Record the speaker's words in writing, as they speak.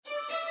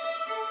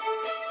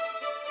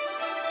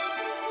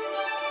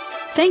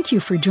Thank you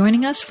for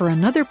joining us for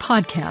another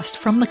podcast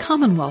from the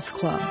Commonwealth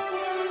Club.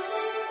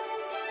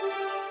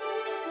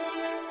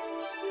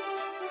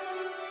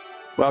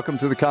 Welcome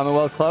to the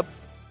Commonwealth Club.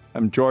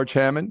 I'm George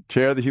Hammond,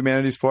 Chair of the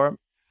Humanities Forum,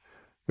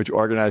 which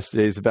organized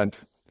today's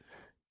event.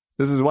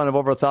 This is one of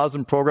over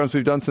 1,000 programs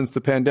we've done since the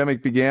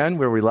pandemic began,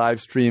 where we live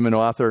stream an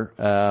author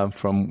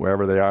from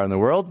wherever they are in the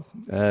world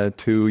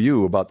to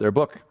you about their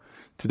book.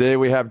 Today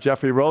we have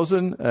Jeffrey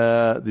Rosen,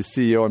 the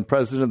CEO and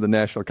president of the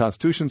National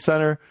Constitution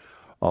Center,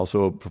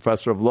 also a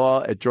professor of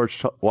law at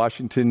George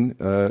Washington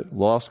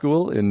Law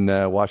School in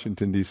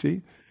Washington,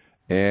 D.C.,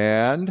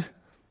 and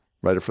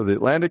writer for The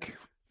Atlantic,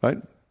 right?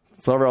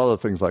 Several other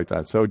things like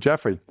that. So,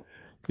 Jeffrey,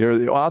 you're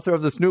the author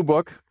of this new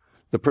book,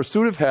 The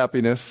Pursuit of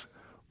Happiness,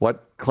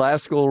 What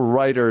Classical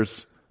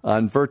Writers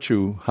on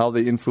Virtue, How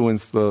They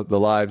Influenced the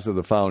Lives of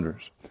the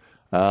Founders.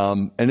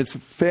 And it's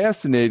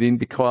fascinating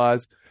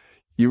because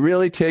you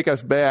really take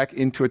us back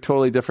into a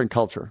totally different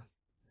culture.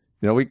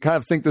 You know, we kind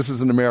of think this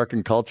is an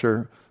American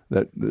culture,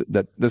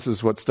 that this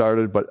is what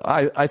started, but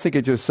I think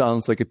it just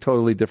sounds like a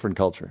totally different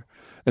culture.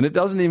 And it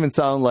doesn't even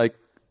sound like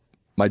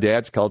my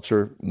dad's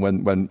culture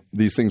when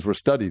these things were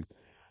studied.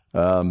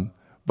 But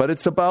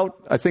it's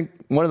about, I think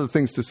one of the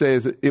things to say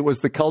is that it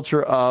was the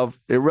culture of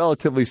a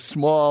relatively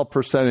small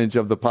percentage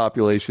of the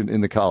population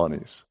in the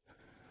colonies.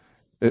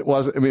 It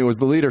was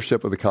the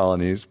leadership of the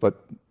colonies,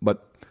 but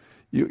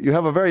you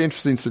have a very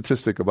interesting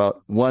statistic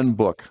about one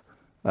book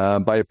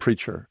by a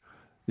preacher.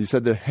 You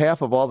said that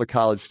half of all the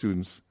college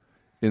students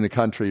in the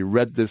country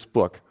read this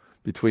book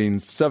between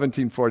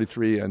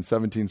 1743 and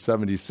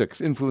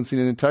 1776, influencing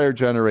an entire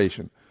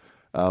generation.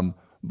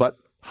 But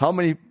how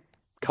many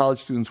college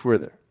students were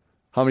there?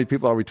 How many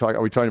people are we talking?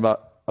 Are we talking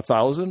about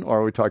 1,000 or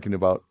are we talking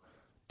about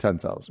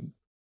 10,000?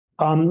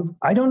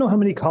 I don't know how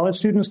many college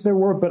students there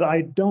were, but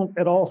I don't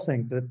at all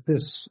think that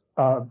this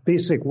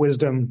basic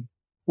wisdom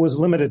was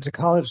limited to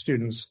college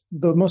students.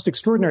 The most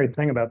extraordinary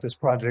thing about this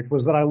project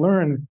was that I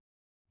learned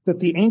that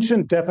the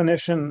ancient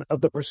definition of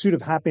the pursuit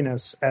of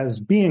happiness as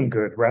being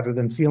good rather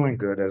than feeling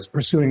good, as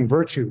pursuing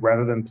virtue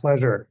rather than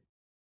pleasure,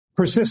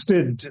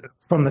 persisted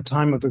from the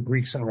time of the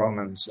Greeks and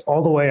Romans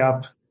all the way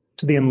up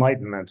to the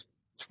Enlightenment,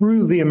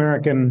 through the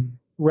American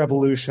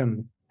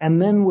Revolution,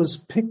 and then was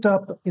picked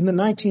up in the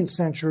 19th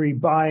century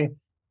by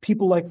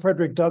people like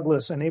Frederick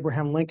Douglass and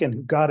Abraham Lincoln,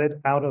 who got it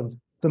out of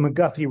the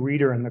McGuffey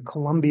Reader and the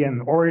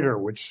Columbian Orator,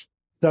 which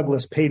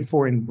Douglass paid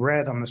for in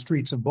bread on the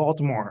streets of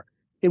Baltimore.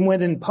 It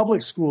went in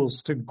public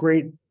schools to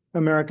great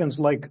Americans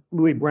like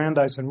Louis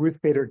Brandeis and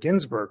Ruth Bader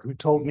Ginsburg, who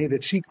told me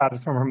that she got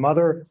it from her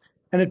mother.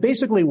 And it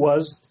basically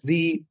was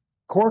the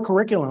core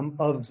curriculum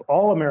of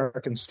all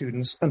American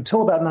students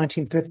until about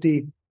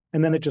 1950,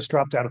 and then it just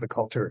dropped out of the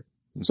culture.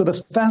 So the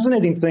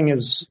fascinating thing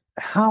is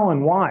how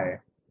and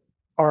why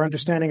our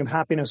understanding of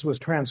happiness was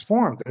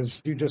transformed, as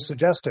you just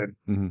suggested,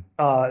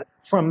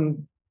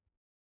 from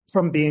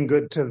being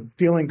good to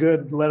feeling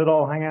good, let it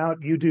all hang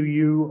out, you do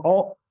you,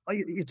 all.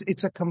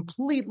 It's a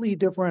completely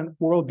different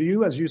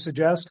worldview, as you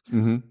suggest,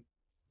 and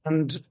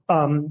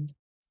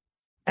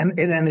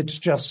it's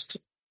just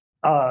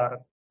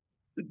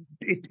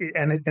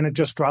it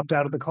just dropped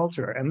out of the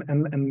culture,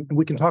 and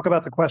we can talk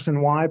about the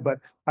question why, but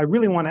I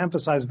really want to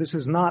emphasize this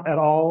is not at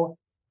all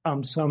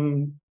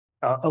some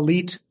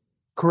elite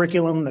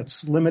curriculum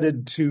that's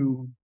limited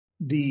to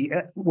the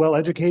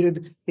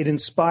well-educated. It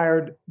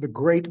inspired the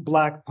great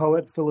Black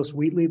poet Phyllis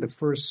Wheatley, the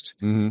first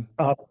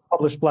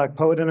published Black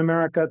poet in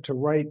America, to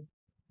write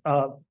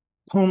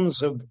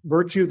poems of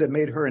virtue that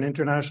made her an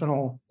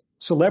international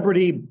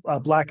celebrity.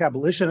 Black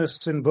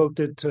abolitionists invoked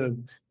it to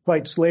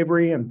fight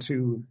slavery and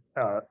to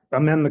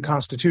amend the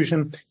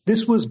Constitution.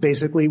 This was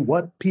basically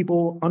what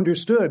people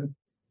understood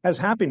as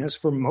happiness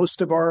for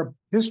most of our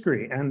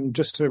history. And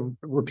just to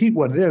repeat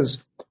what it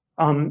is,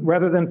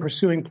 rather than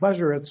pursuing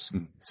pleasure, it's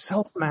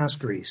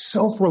self-mastery,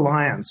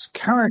 self-reliance,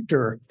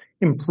 character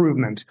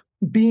improvement,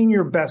 being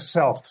your best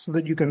self so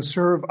that you can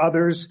serve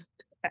others,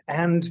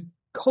 and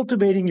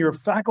cultivating your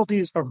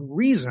faculties of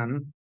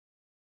reason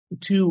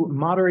to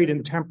moderate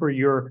and temper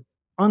your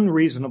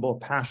unreasonable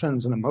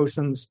passions and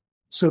emotions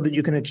so that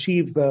you can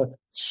achieve the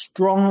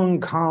strong,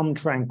 calm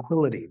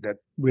tranquility that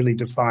really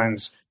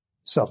defines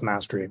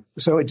self-mastery.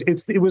 So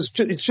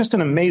it's just an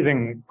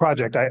amazing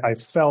project. I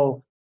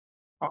fell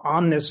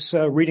on this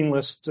reading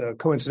list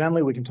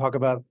coincidentally. We can talk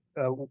about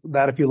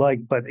that if you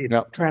like, but it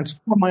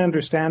transformed my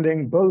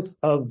understanding both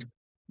of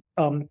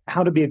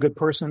how to be a good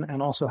person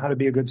and also how to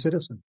be a good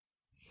citizen.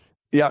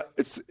 Yeah,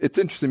 it's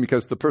interesting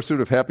because the pursuit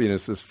of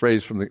happiness, this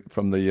phrase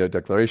from the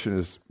Declaration,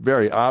 is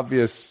very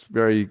obvious,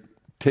 very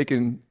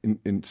taken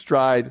in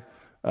stride,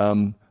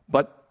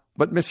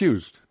 but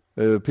misused.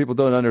 People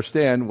don't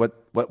understand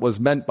what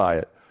was meant by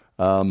it,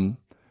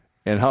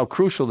 and how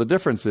crucial the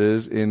difference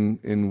is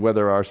in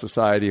whether our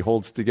society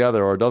holds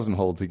together or doesn't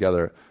hold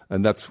together.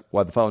 And that's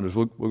why the founders,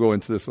 we'll go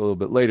into this a little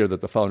bit later, that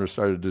the founders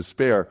started to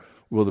despair.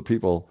 Will the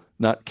people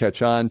not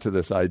catch on to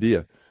this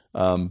idea?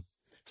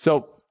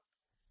 So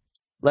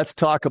let's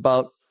talk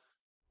about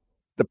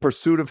the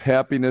pursuit of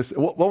happiness.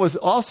 What was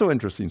also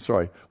interesting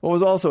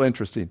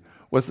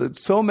was that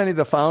so many of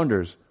the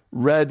founders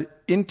read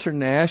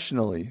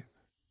internationally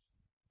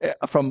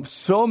from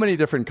so many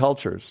different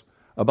cultures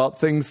about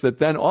things that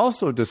then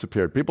also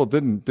disappeared. People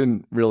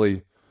didn't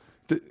really.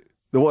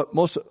 The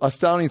most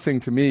astounding thing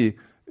to me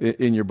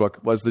in your book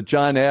was that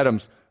John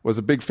Adams was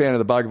a big fan of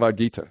the Bhagavad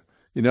Gita.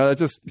 That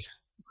just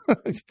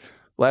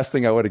last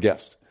thing I would have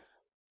guessed.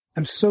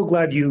 I'm so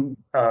glad you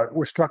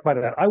were struck by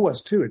that. I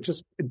was too.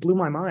 It blew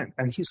my mind.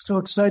 And he's so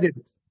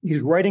excited.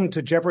 He's writing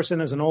to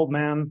Jefferson as an old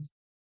man,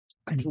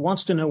 and he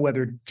wants to know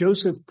whether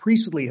Joseph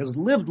Priestley has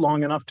lived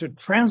long enough to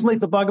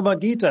translate the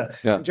Bhagavad Gita.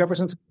 Yeah. And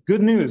Jefferson said,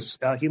 good news.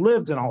 He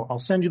lived, and I'll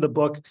send you the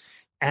book.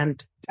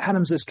 And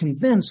Adams is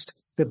convinced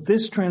that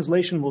this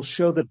translation will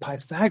show that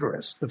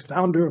Pythagoras, the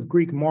founder of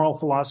Greek moral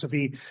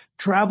philosophy,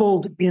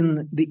 traveled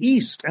in the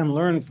East and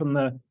learned from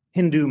the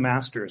Hindu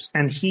masters.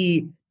 And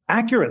he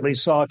accurately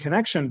saw a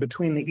connection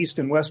between the East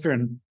and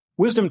Western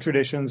wisdom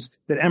traditions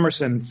that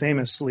Emerson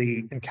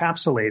famously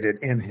encapsulated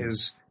in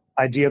his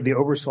idea of the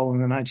oversoul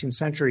in the 19th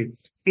century.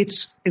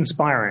 It's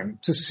inspiring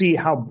to see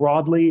how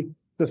broadly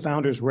the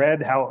founders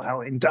read,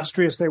 how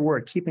industrious they were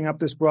at keeping up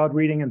this broad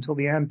reading until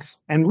the end,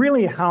 and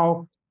really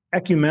how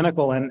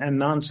ecumenical and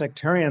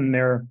non-sectarian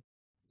their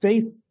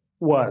faith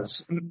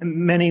was.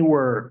 Many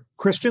were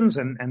Christians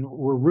and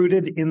were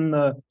rooted in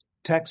the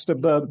text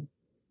of the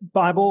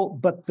Bible,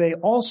 but they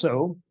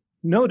also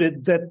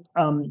noted that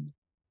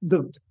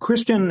the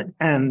Christian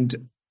and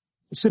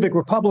civic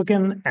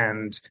Republican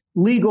and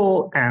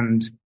legal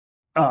and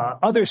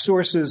other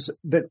sources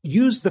that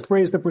used the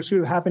phrase the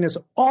pursuit of happiness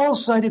all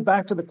cited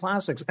back to the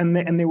classics. And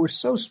they were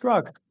so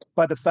struck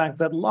by the fact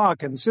that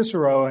Locke and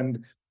Cicero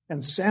and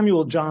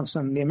Samuel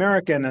Johnson, the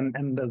American,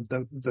 and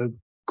the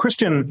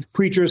Christian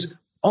preachers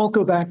all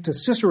go back to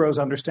Cicero's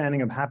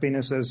understanding of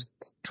happiness as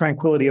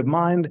tranquility of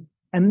mind.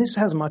 And this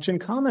has much in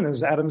common,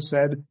 as Adam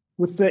said,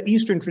 with the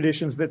Eastern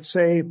traditions that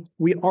say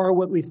we are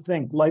what we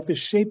think. Life is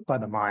shaped by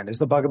the mind, as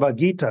the Bhagavad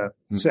Gita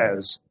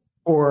says,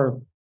 or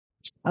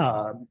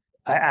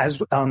as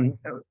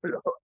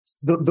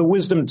the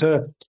wisdom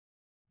to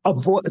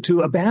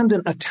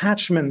abandon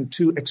attachment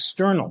to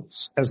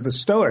externals, as the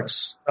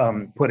Stoics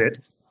put it,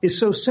 is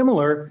so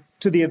similar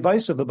to the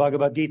advice of the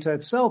Bhagavad Gita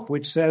itself,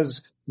 which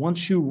says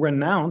once you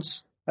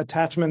renounce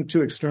attachment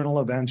to external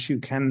events, you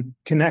can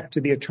connect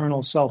to the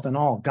eternal self and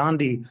all.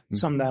 Gandhi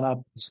summed that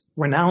up as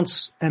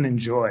renounce and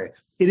enjoy.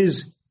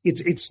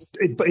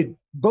 It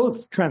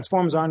both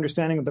transforms our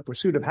understanding of the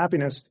pursuit of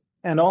happiness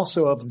and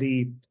also of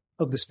the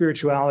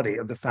spirituality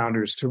of the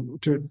founders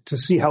to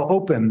see how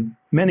open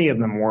many of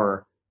them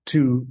were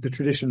to the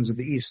traditions of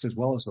the East as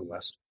well as the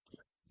West.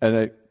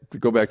 And to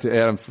go back to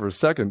Adam for a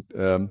second,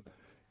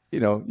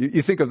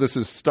 you think of this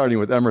as starting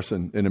with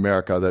Emerson in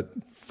America, that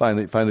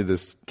finally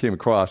this came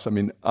across. I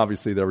mean,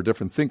 obviously there were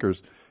different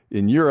thinkers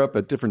in Europe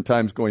at different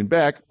times going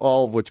back,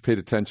 all of which paid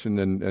attention,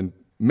 and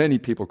many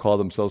people call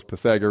themselves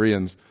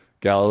Pythagoreans.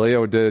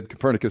 Galileo did,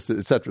 Copernicus did,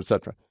 et cetera, et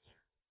cetera.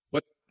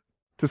 But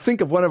to think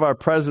of one of our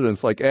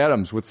presidents like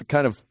Adams with the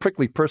kind of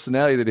prickly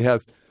personality that he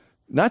has,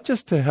 not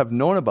just to have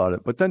known about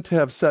it, but then to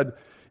have said,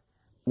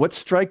 what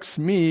strikes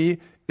me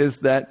is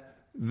that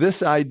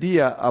this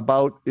idea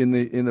about in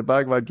the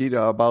Bhagavad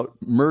Gita about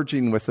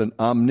merging with an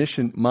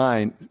omniscient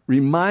mind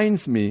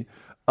reminds me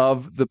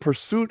of the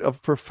pursuit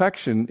of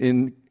perfection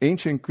in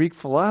ancient Greek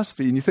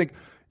philosophy. And you think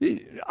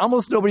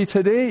almost nobody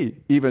today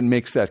even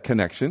makes that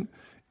connection.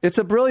 It's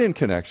a brilliant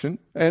connection.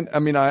 And I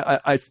mean,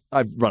 I've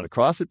run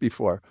across it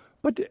before,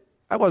 but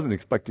I wasn't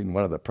expecting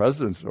one of the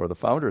presidents or the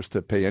founders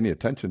to pay any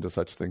attention to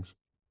such things.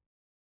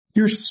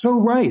 You're so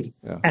right.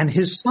 Yeah. And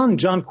his son,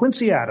 John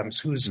Quincy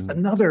Adams, who's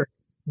another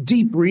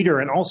deep reader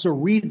and also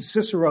reads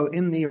Cicero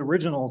in the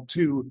original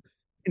to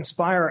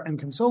inspire and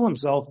console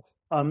himself,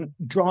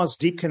 draws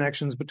deep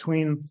connections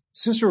between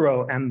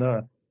Cicero and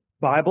the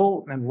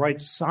Bible and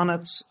writes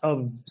sonnets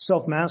of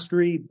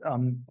self-mastery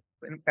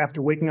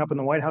after waking up in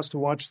the White House to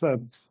watch the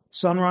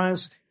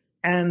sunrise.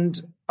 And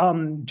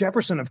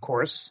Jefferson, of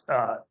course,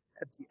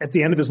 at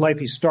the end of his life,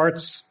 he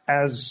starts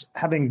as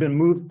having been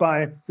moved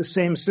by the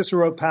same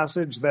Cicero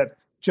passage that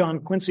John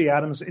Quincy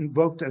Adams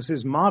invoked as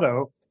his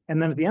motto.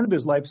 And then at the end of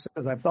his life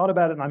says, I've thought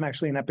about it, and I'm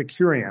actually an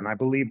Epicurean. I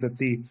believe that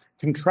the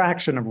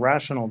contraction of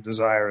rational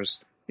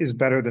desires is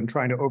better than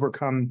trying to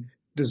overcome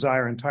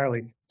desire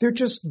entirely. They're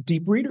just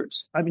deep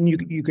readers. I mean,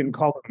 you can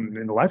call them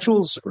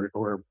intellectuals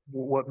or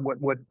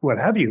what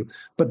have you,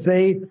 but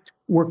they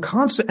were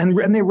constant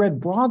and they read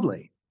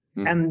broadly.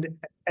 And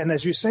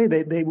as you say,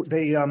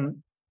 they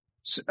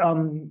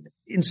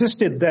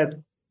insisted that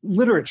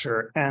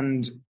literature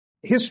and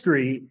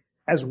history,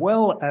 as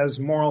well as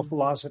moral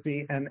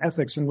philosophy and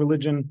ethics and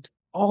religion,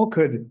 all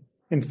could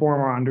inform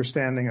our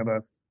understanding of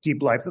a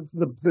deep life.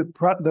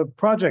 The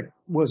project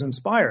was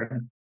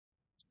inspired,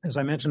 as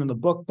I mentioned in the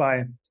book,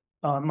 by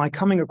my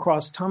coming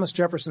across Thomas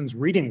Jefferson's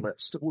reading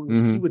list.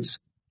 He would say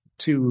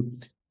to,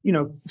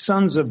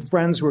 sons of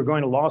friends who were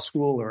going to law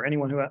school or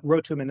anyone who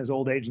wrote to him in his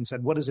old age and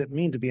said, what does it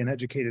mean to be an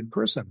educated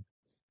person?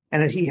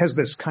 And he has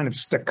this kind of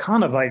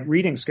Stakhanovite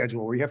reading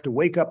schedule where you have to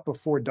wake up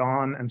before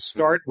dawn and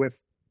start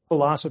with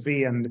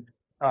philosophy and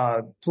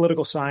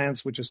political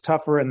science, which is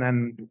tougher. And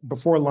then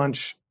before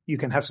lunch, you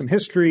can have some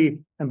history,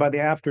 and by the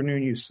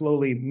afternoon you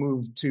slowly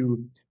move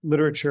to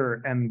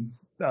literature and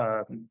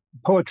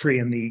poetry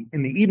in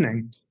the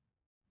evening.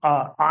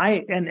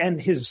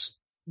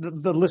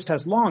 The list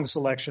has long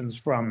selections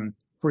from,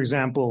 for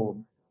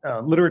example,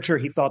 literature.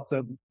 He thought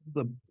the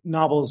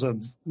novels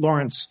of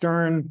Lawrence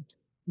Sterne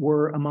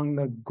were among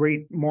the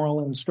great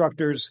moral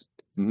instructors.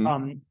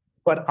 Mm-hmm.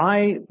 But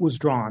I was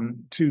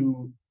drawn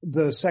to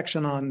the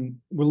section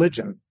on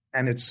religion,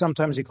 and it's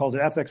sometimes he called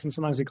it ethics, and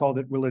sometimes he called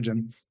it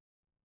religion.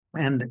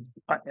 And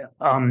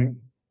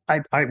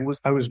I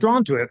was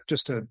drawn to it,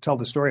 just to tell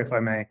the story, if I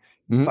may,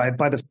 mm-hmm.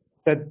 by the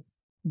that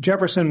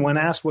Jefferson, when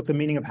asked what the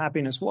meaning of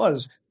happiness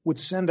was, would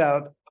send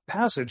out a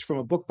passage from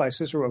a book by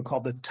Cicero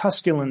called the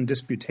Tusculan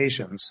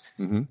Disputations,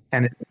 mm-hmm.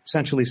 and it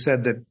essentially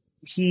said that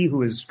he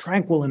who is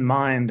tranquil in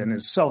mind and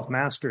is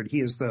self-mastered,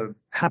 he is the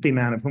happy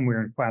man of whom we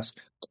are in quest.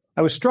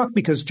 I was struck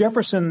because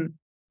Jefferson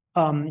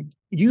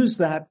used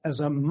that as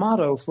a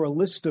motto for a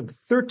list of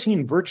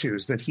 13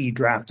 virtues that he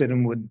drafted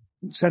and would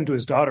send to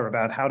his daughter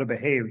about how to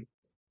behave.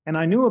 And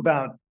I knew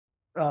about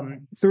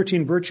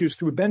 13 virtues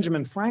through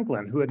Benjamin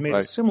Franklin, who had made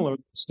a similar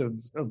list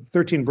of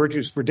 13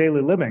 virtues for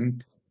daily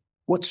living.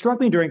 What struck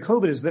me during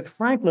COVID is that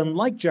Franklin,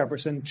 like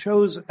Jefferson,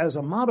 chose as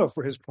a motto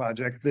for his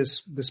project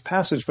this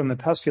passage from the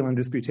Tusculan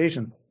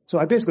Disputation. So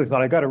I basically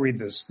thought, I got to read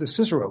this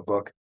Cicero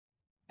book,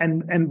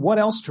 and what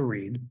else to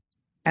read?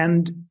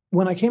 And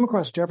when I came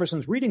across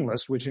Jefferson's reading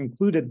list, which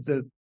included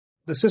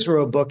the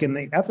Cicero book in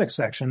the ethics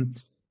section,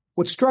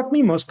 what struck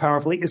me most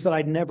powerfully is that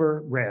I'd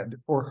never read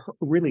or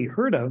really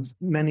heard of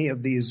many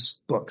of these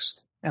books.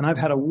 And I've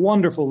had a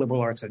wonderful liberal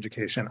arts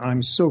education.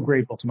 I'm so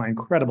grateful to my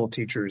incredible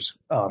teachers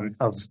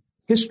of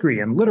history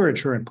and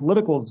literature and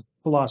political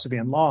philosophy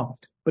and law.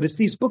 But it's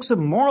these books of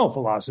moral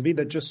philosophy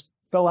that just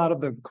fell out of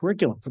the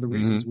curriculum for the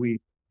reasons mm-hmm.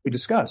 we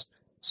discussed.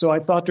 So I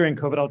thought during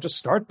COVID, I'll just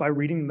start by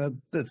reading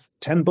the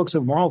 10 books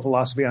of moral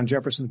philosophy on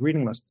Jefferson's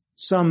reading list.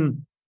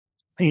 Some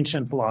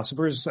ancient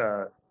philosophers,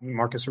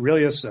 Marcus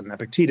Aurelius and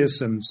Epictetus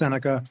and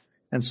Seneca,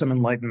 and some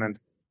Enlightenment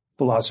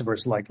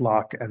philosophers like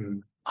Locke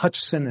and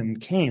Hutcheson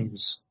and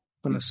Keynes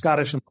from the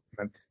Scottish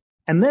Enlightenment.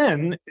 And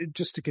then,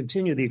 just to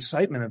continue the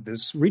excitement of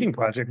this reading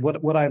project,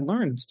 what I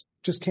learned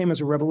just came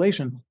as a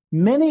revelation.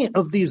 Many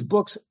of these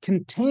books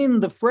contain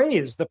the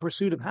phrase, the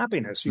pursuit of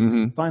happiness. You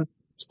mm-hmm. can find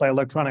this by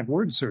electronic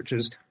word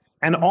searches,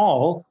 and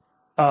all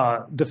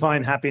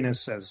define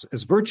happiness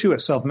as virtue,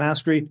 as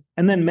self-mastery.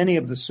 And then many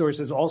of the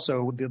sources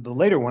also, the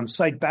later ones,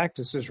 cite back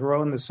to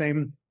Cicero in the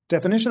same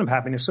definition of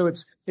happiness. So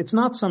it's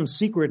not some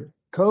secret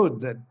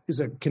code that is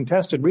a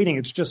contested reading.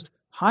 It's just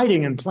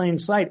hiding in plain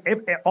sight.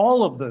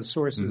 All of the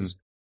sources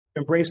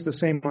mm-hmm. embrace the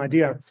same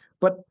idea.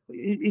 But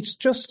it's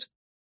just,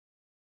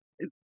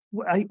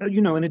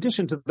 in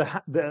addition to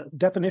the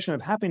definition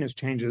of happiness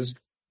changes,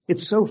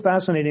 it's so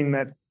fascinating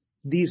that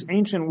these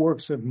ancient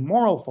works of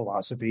moral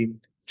philosophy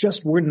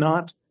just were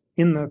not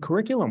in the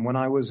curriculum when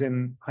I was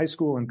in high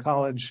school and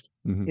college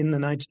mm-hmm. in the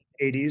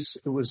 1980s.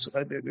 It was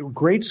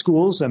great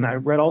schools, and I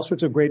read all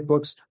sorts of great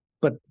books,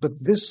 but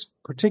this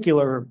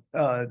particular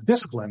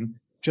discipline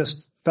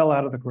just fell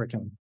out of the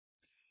curriculum.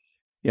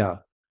 Yeah.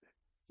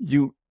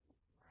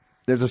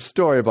 There's a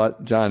story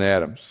about John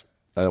Adams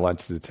that I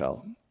want you to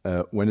tell.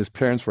 When his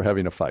parents were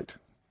having a fight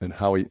and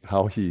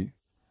how he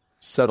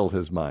settled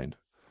his mind.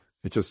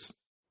 It just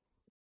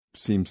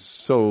seems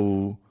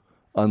so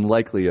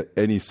unlikely that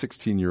any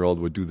 16-year-old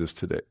would do this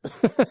today.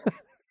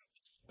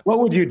 What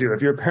would you do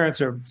if your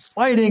parents are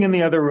fighting in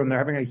the other room? They're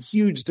having a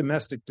huge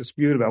domestic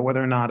dispute about whether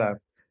or not a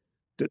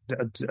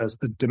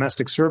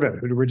domestic servant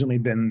who'd originally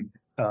been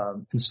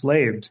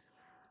enslaved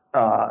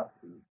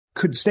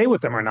could stay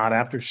with them or not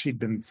after she'd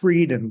been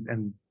freed,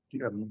 and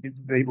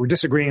they were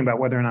disagreeing about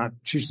whether or not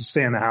she should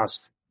stay in the house.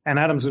 And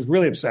Adams is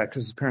really upset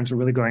because his parents are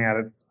really going at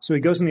it. So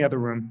he goes in the other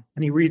room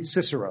and he reads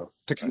Cicero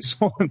to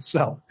console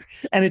himself.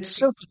 And it's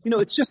so,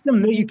 it's just,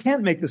 you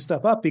can't make this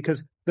stuff up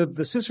because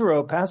the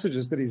Cicero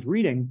passages that he's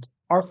reading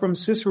are from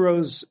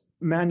Cicero's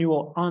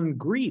manual on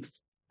grief.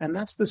 And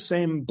that's the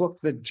same book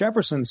that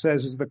Jefferson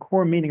says is the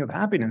core meaning of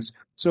happiness.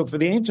 So for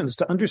the ancients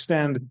to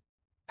understand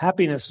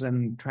happiness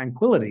and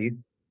tranquility,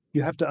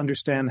 you have to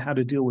understand how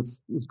to deal with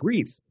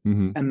grief.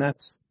 Mm-hmm. And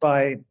that's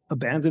by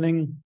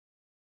abandoning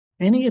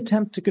any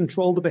attempt to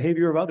control the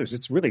behavior of others.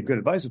 It's really good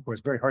advice, of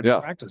course, very hard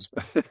to practice.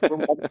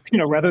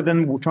 Rather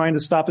than trying to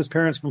stop his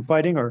parents from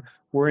fighting or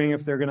worrying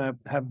if they're going to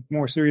have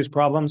more serious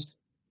problems,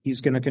 he's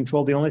going to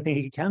control the only thing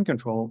he can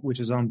control, which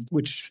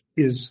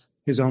is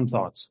his own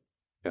thoughts.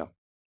 Yeah.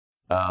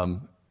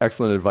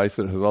 Excellent advice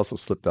that has also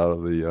slipped out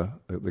of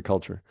the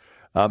culture.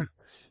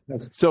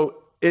 So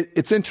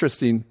it's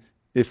interesting.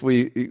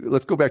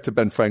 Let's go back to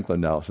Ben Franklin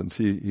now, since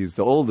he's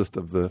the oldest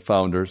of the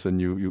founders,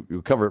 and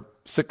you cover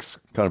 6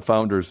 kind of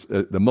founders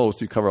the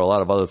most. You cover a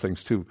lot of other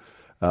things too,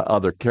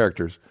 other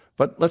characters.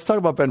 But let's talk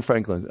about Ben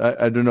Franklin.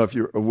 I don't know if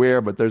you're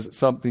aware, but there's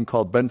something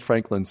called Ben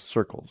Franklin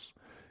Circles.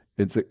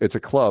 It's a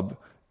club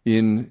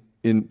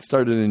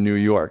started in New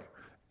York,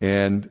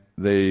 and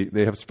they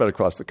have spread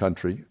across the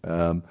country.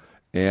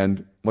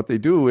 And what they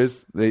do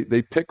is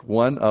they pick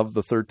one of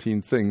the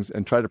 13 things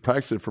and try to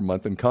practice it for a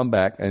month and come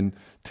back and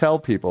tell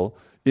people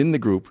in the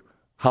group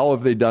how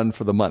have they done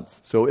for the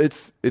month. So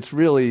it's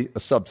really a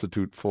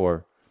substitute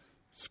for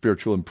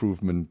spiritual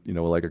improvement,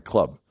 like a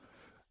club.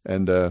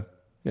 And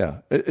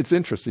it's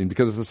interesting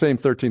because it's the same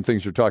 13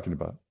 things you're talking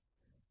about.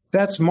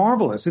 That's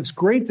marvelous. It's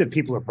great that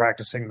people are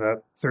practicing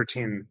the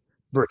 13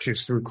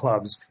 virtues through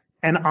clubs.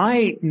 And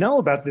I know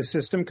about this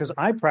system because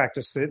I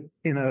practiced it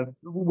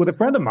with a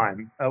friend of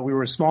mine. We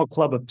were a small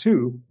club of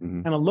two,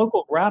 and a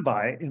local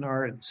rabbi in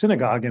our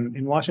synagogue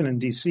in Washington,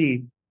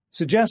 D.C.,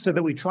 suggested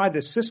that we try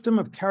this system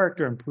of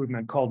character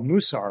improvement called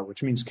Musar,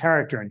 which means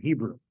character in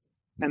Hebrew.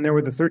 And there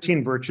were the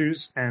 13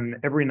 virtues, and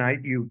every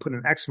night you put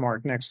an X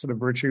mark next to the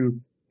virtue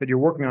that you're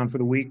working on for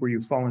the week where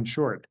you've fallen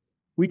short.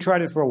 We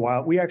tried it for a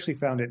while. We actually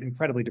found it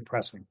incredibly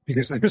depressing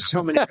because there's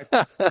so many.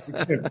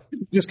 You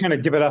just kind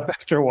of give it up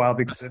after a while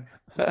because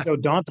it's so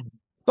daunting.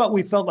 But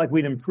we felt like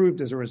we'd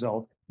improved as a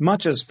result,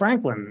 much as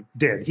Franklin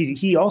did.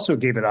 He also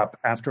gave it up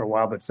after a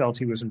while, but felt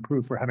he was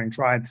improved for having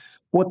tried.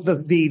 What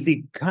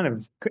the kind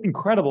of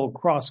incredible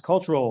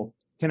cross-cultural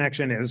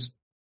connection is,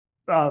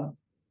 a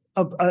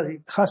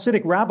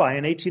Hasidic rabbi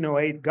in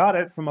 1808 got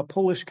it from a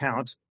Polish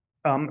count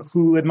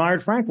who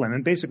admired Franklin.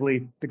 And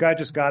basically, the guy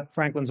just got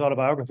Franklin's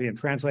autobiography and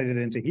translated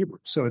it into Hebrew.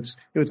 So it's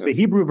the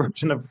Hebrew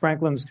version of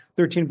Franklin's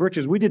 13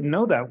 Virtues. We didn't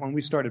know that when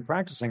we started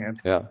practicing it,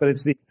 but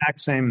it's the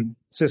exact same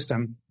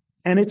system.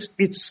 And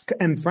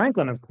and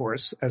Franklin, of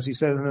course, as he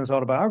says in his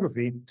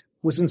autobiography,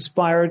 was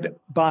inspired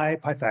by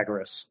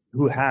Pythagoras,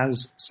 who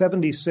has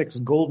 76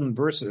 golden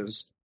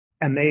verses,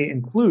 and they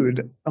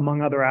include,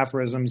 among other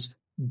aphorisms,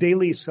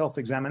 daily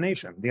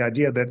self-examination, the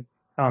idea that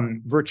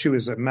virtue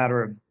is a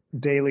matter of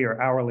daily or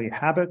hourly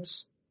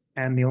habits,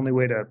 and the only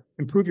way to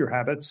improve your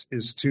habits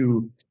is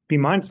to be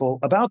mindful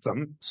about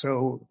them.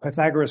 So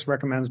Pythagoras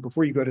recommends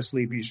before you go to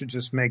sleep, you should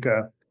just make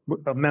a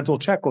mental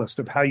checklist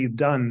of how you've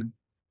done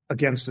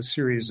against a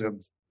series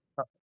of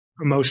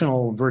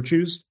emotional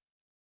virtues.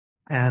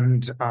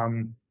 And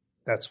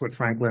that's what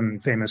Franklin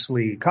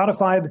famously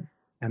codified,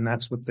 and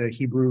that's what the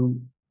Hebrew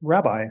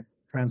rabbi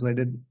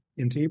translated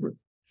into Hebrew.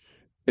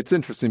 It's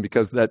interesting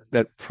because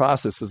that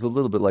process is a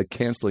little bit like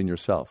canceling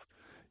yourself.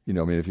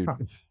 If you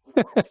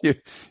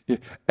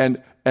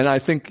and I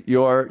think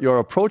your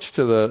approach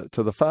to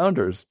the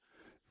founders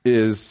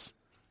is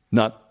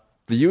not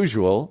the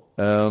usual,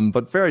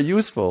 but very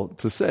useful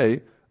to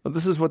say, well,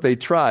 this is what they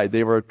tried.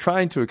 They were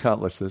trying to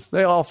accomplish this.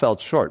 They all fell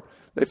short.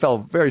 They fell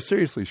very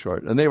seriously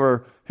short, and they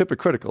were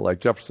hypocritical, like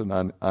Jefferson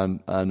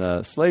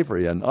on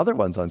slavery and other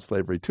ones on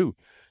slavery too.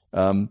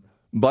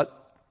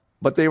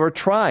 But they were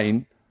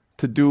trying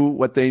to do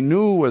what they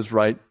knew was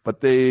right,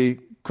 but they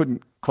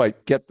couldn't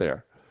quite get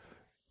there.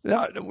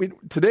 Now,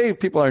 today,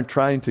 people aren't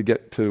trying to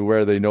get to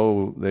where they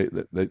know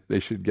they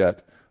should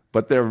get,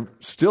 but they're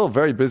still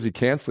very busy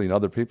canceling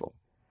other people.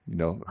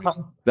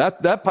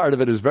 That part of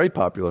it is very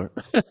popular.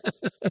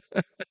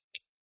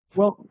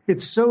 Well,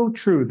 it's so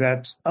true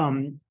that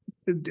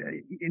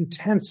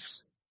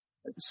intense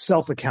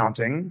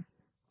self-accounting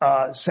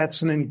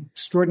sets an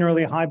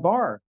extraordinarily high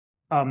bar.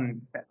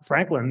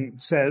 Franklin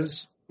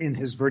says in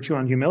his Virtue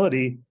on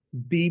Humility,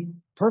 be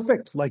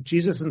perfect like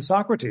Jesus and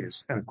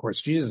Socrates. And of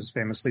course, Jesus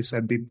famously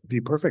said, be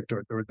perfect,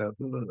 or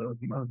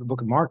the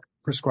book of Mark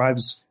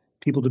prescribes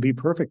people to be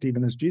perfect,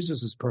 even as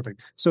Jesus is perfect.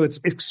 So it's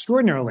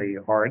extraordinarily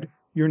hard.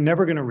 You're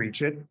never going to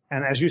reach it.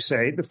 And as you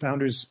say, the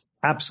founders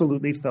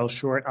absolutely fell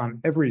short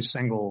on every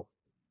single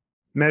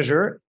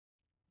measure.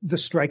 The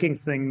striking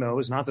thing, though,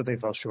 is not that they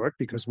fell short,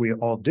 because we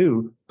all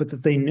do, but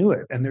that they knew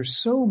it. And they're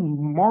so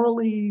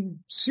morally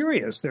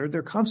serious.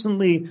 They're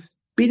constantly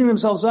beating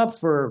themselves up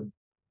for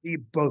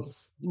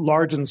both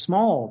large and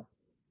small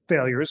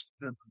failures,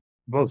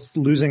 both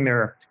losing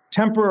their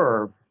temper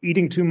or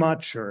eating too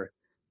much. Or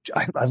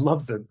I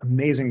love the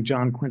amazing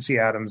John Quincy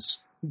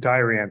Adams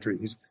diary entry.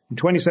 He's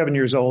 27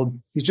 years old.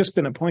 He's just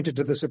been appointed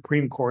to the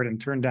Supreme Court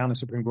and turned down a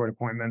Supreme Court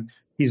appointment.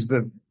 He's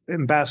the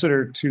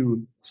ambassador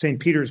to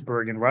St.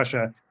 Petersburg in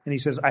Russia. And he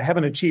says, I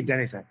haven't achieved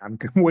anything. I'm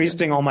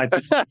wasting all my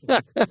time.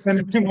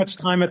 Spending too much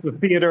time at the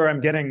theater.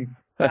 I'm getting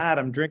fat.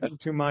 I'm drinking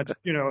too much.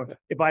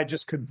 If I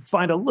just could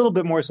find a little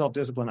bit more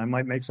self-discipline, I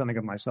might make something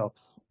of myself.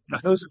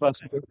 Those of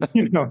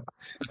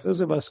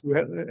us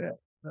who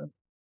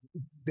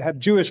have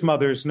Jewish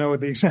mothers know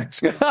the exact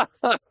same.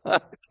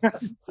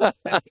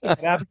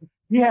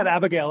 He had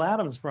Abigail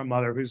Adams for a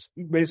mother, who's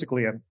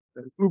basically a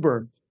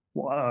uber,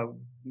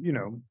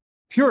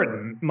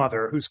 Puritan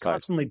mother, who's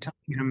constantly telling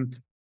him,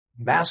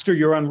 master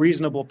your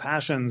unreasonable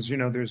passions.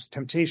 There's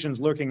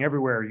temptations lurking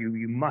everywhere.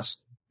 You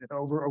must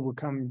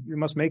overcome. You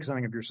must make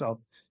something of yourself.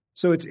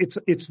 So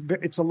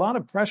it's a lot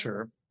of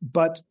pressure,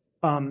 but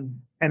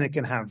and it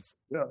can have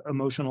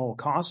emotional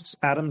costs.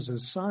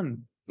 Adams'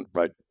 son,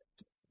 right?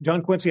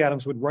 John Quincy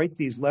Adams would write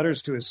these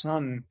letters to his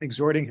son,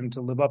 exhorting him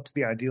to live up to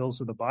the ideals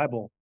of the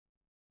Bible.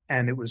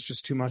 And it was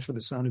just too much for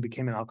the son, who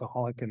became an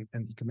alcoholic and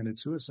he committed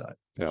suicide.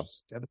 Yeah.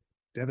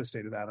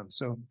 Devastated Adams.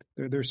 So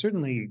there's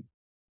certainly,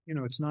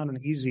 it's not an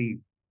easy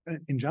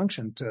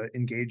injunction to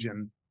engage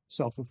in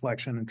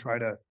self-reflection and try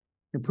to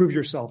improve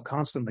yourself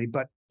constantly.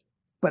 But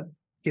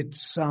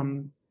it's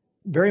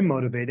very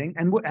motivating.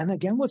 And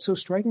again, what's so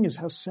striking is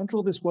how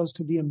central this was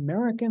to the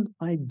American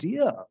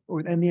idea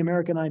and the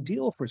American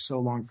ideal for so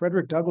long.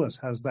 Frederick Douglass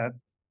has that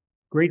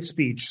great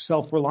speech,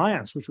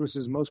 Self-Reliance, which was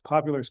his most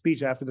popular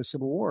speech after the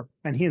Civil War.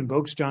 And he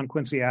invokes John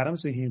Quincy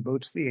Adams, and he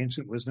invokes the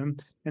ancient wisdom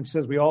and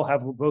says we all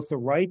have both the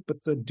right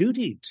but the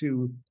duty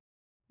to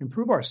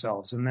improve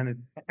ourselves. And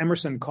then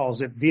Emerson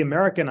calls it the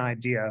American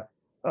idea,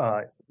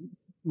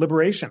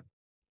 liberation.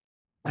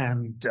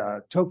 And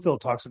Tocqueville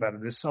talks about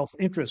it as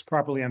self-interest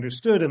properly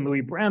understood. And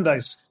Louis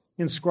Brandeis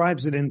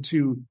inscribes it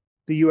into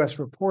the U.S.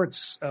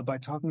 reports by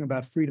talking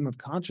about freedom of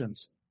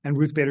conscience. And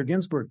Ruth Bader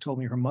Ginsburg told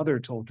me her mother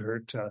told her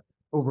to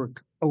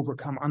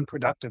overcome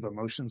unproductive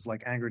emotions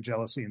like anger,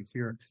 jealousy, and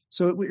fear.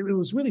 So it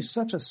was really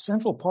such a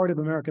central part of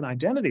American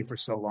identity for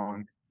so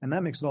long. And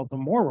that makes it all the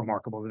more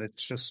remarkable that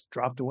it's just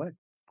dropped away.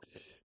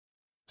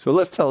 So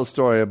let's tell a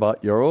story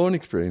about your own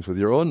experience with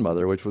your own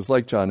mother, which was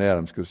like John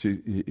Adams, because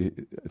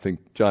I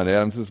think John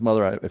Adams'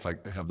 mother, if I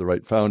have the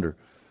right founder,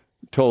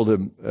 told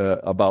him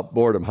about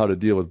boredom, how to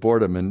deal with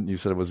boredom, and you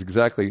said it was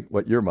exactly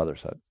what your mother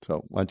said.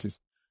 So why don't you...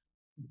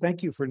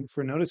 Thank you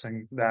for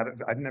noticing that.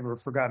 I've never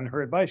forgotten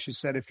her advice. She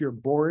said, if you're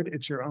bored,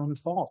 it's your own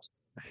fault.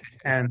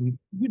 And,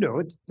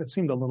 that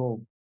seemed a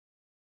little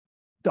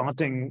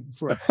daunting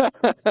for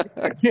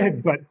a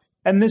kid.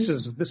 And this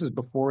is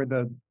before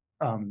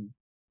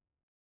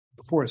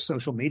before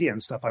social media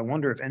and stuff. I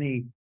wonder if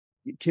any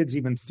kids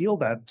even feel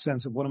that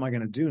sense of what am I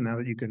going to do now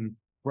that you can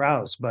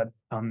browse? But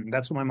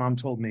that's what my mom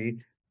told me.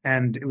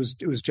 And it was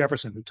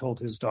Jefferson who told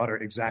his daughter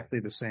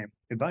exactly the same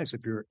advice.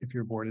 If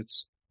you're bored,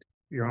 it's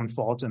your own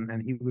fault,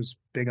 and he was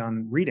big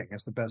on reading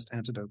as the best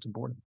antidote to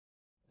boredom.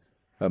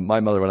 My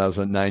mother, when I was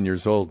 9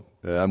 years old,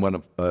 I'm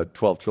one of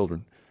 12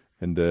 children,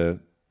 and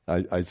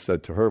I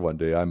said to her one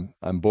day,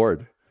 I'm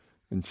bored,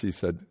 and she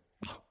said,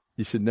 oh,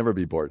 you should never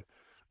be bored.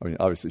 I mean,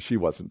 obviously she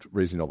wasn't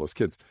raising all those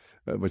kids,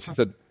 but she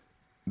said,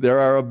 there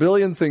are a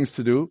billion things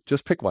to do,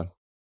 just pick one.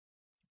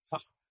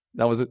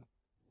 That was it.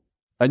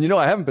 And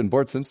I haven't been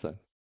bored since then.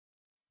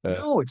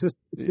 No, it's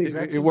the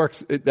exact same. It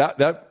works.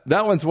 That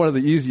one's one of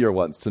the easier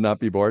ones to not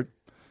be bored.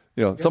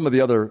 Some of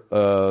the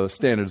other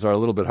standards are a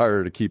little bit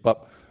harder to keep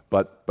up,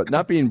 but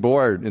not being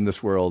bored in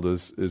this world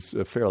is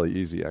fairly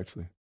easy,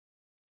 actually.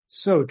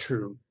 So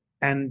true.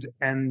 And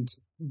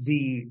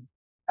the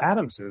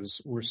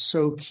Adamses were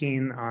so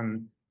keen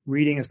on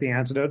reading as the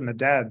antidote. And the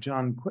dad,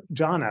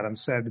 John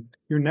Adams, said,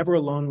 "You're never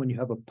alone when you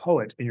have a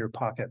poet in your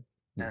pocket."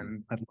 Mm-hmm.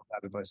 And I love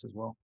that advice as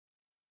well.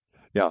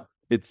 Yeah,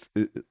 it's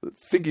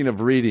thinking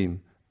of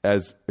reading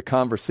as a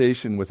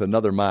conversation with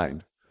another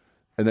mind.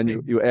 And then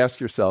you ask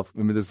yourself,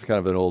 I mean, this is kind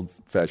of an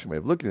old-fashioned way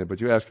of looking at it, but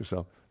you ask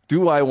yourself,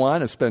 do I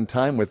want to spend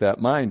time with that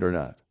mind or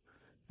not?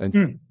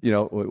 And,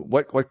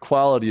 what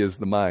quality is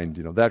the mind,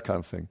 that kind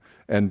of thing.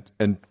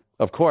 And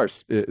of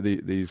course,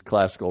 these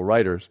classical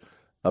writers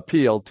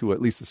appeal to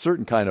at least a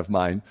certain kind of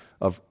mind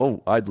of,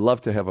 oh, I'd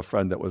love to have a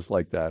friend that was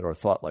like that or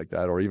thought like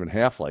that or even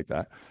half like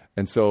that.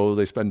 And so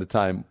they spend the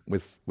time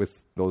with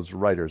those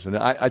writers. And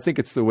I think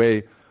it's the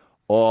way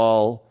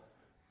all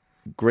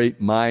great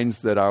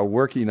minds that are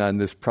working on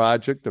this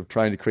project of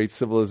trying to create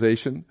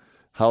civilization,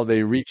 how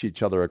they reach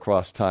each other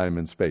across time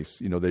and space.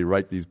 They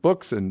write these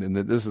books, and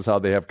this is how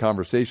they have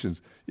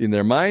conversations in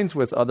their minds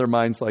with other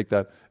minds like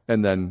that.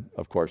 And then,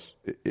 of course,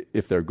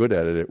 if they're good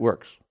at it, it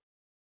works.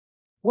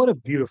 What a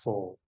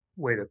beautiful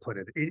way to put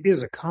it. It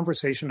is a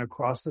conversation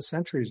across the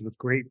centuries with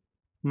great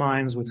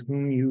minds with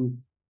whom you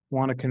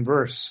want to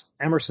converse.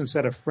 Emerson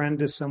said, a friend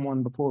is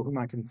someone before whom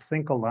I can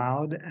think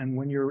aloud. And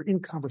when you're in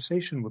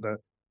conversation with a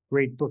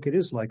great book, it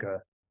is like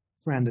a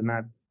friend in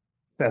that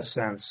best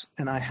sense.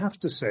 And I have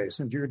to say,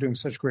 since you're doing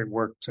such great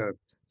work to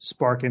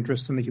spark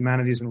interest in the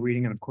humanities and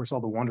reading, and of course all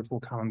the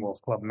wonderful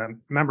Commonwealth Club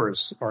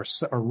members are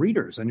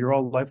readers, and you're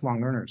all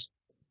lifelong learners.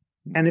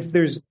 And if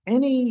there's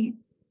any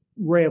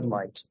ray of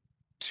light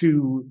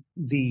to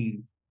the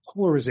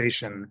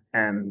polarization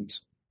and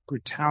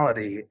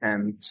brutality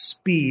and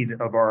speed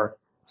of our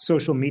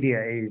social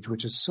media age,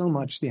 which is so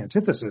much the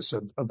antithesis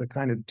of the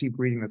kind of deep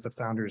reading that the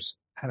founders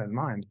had in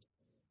mind,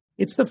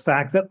 it's the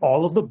fact that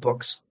all of the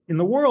books in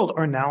the world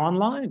are now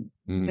online.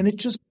 Mm. And it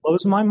just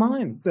blows my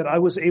mind that I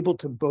was able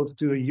to both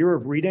do a year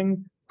of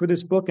reading for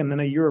this book and then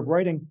a year of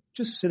writing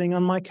just sitting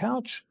on my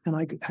couch.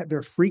 And there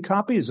are free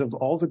copies of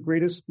all the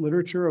greatest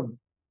literature of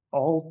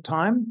all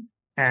time.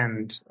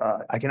 And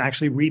I can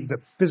actually read the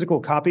physical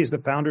copies the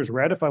founders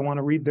read if I want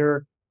to read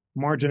their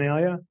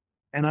marginalia.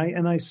 And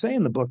I say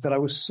in the book that I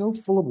was so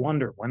full of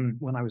wonder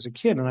when I was a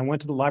kid, and I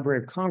went to the Library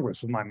of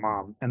Congress with my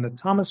mom. And the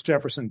Thomas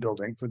Jefferson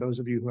Building, for those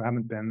of you who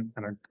haven't been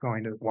and are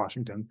going to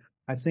Washington,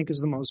 I think is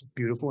the most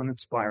beautiful and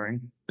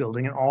inspiring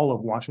building in all of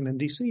Washington,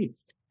 D.C.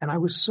 And I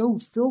was so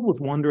filled with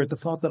wonder at the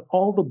thought that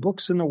all the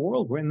books in the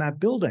world were in that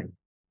building.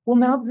 Well,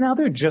 now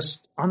they're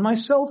just on my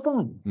cell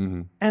phone.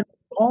 Mm-hmm. And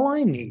all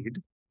I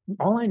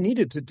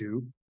needed to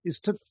do is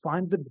to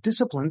find the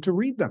discipline to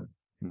read them.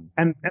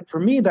 And for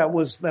me, that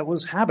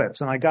was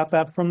habits. And I got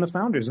that from the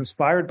founders,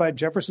 inspired by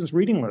Jefferson's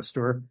reading list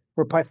or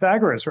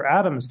Pythagoras or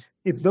Adams.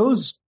 If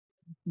those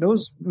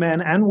those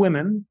men and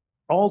women,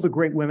 all the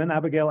great women,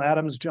 Abigail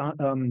Adams,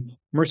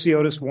 Mercy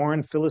Otis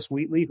Warren, Phyllis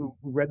Wheatley, who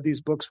read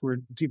these books, were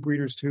deep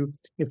readers too.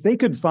 If they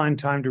could find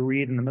time to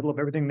read in the middle of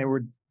everything they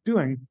were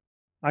doing,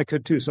 I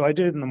could too. So I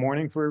did it in the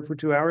morning for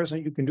 2 hours,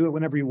 and you can do it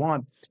whenever you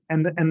want.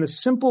 And the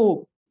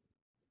simple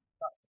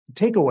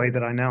takeaway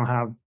that I now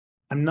have,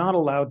 I'm not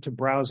allowed to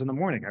browse in the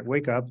morning. I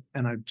wake up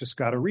and I've just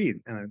got to read,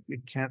 and I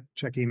can't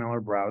check email or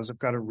browse. I've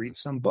got to read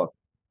some book.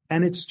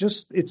 And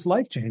it's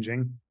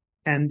life-changing,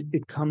 and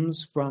it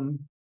comes from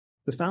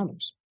the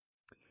founders.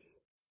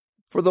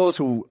 For those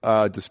who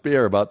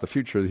despair about the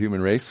future of the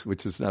human race,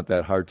 which is not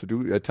that hard to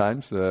do at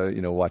times,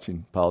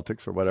 watching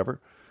politics or whatever,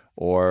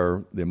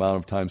 or the amount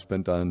of time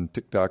spent on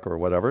TikTok or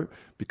whatever,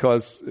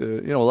 because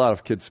a lot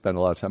of kids spend a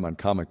lot of time on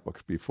comic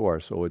books before,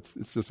 so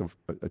it's just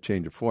a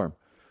change of form.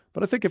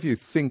 But I think if you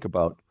think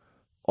about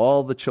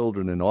all the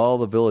children in all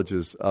the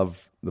villages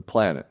of the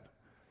planet,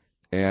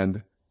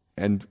 and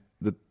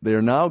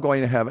they're now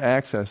going to have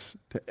access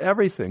to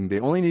everything. They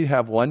only need to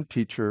have one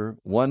teacher,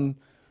 one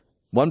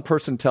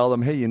person tell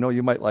them, hey,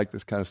 you might like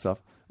this kind of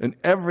stuff. And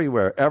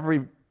everywhere,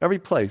 every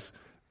place,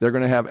 they're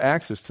going to have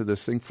access to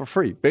this thing for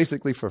free,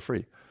 basically for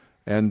free.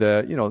 And,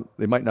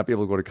 they might not be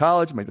able to go to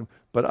college,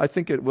 but I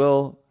think it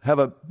will have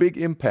a big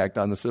impact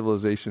on the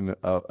civilization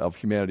of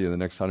humanity in the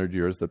next 100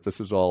 years that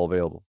this is all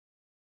available.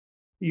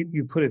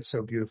 You put it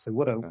so beautifully.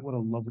 What a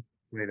lovely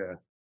way to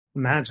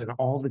imagine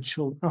all the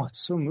children. Oh,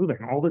 it's so moving.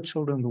 All the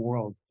children in the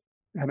world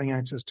having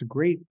access to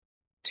great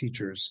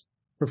teachers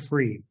for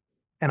free.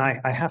 And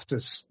I have to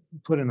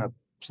put in a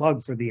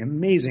plug for the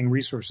amazing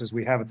resources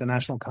we have at the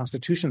National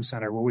Constitution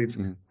Center, where we've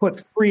put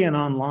free and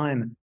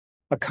online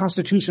a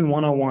Constitution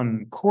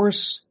 101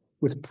 course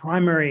with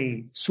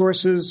primary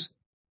sources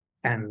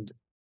and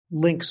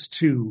links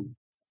to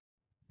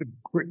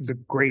the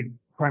great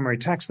primary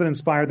texts that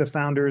inspired the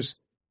founders,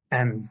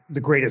 and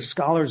the greatest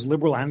scholars,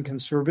 liberal and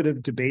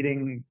conservative,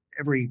 debating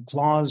every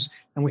clause.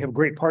 And we have a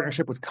great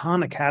partnership with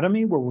Khan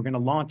Academy, where we're going to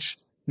launch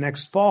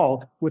next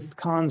fall with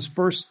Khan's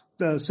first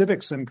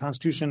civics and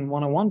Constitution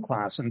 101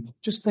 class. And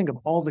just think of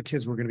all the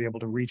kids we're going to be able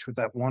to reach with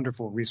that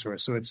wonderful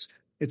resource. So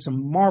it's a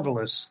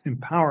marvelous,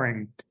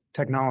 empowering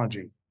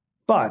technology.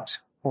 But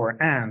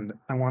I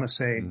want to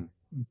say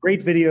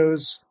great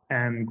videos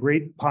and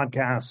great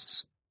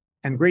podcasts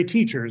and great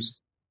teachers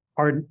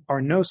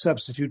are no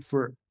substitute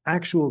for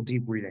actual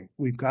deep reading.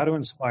 We've got to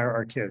inspire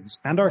our kids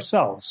and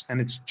ourselves. And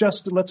it's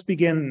just, let's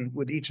begin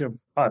with each of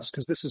us,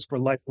 because this is for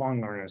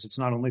lifelong learners. It's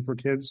not only for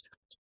kids,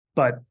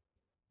 but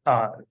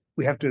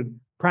we have to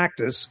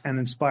practice and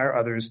inspire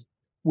others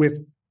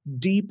with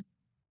deep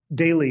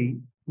daily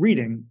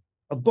reading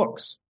of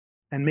books.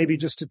 And maybe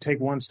just to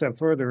take one step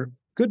further,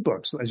 good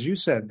books, as you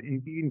said,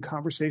 in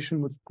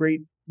conversation with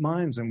great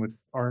minds and with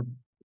our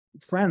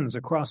friends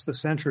across the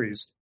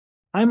centuries.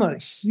 I'm a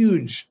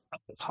huge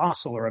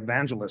apostle or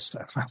evangelist.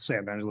 I'll say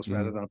evangelist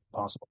rather than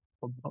apostle,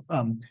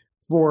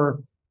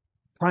 for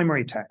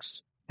primary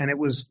text. And it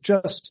was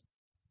just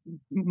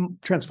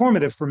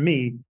transformative for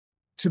me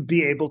to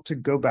be able to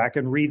go back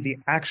and read the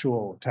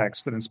actual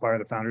text that inspired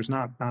the founders,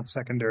 not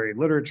secondary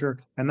literature.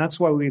 And that's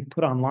why we've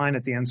put online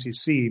at the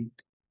NCC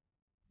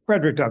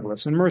Frederick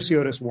Douglass and Mercy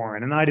Otis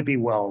Warren and Ida B.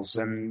 Wells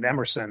and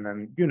Emerson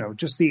and,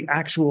 just the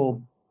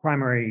actual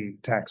primary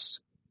text,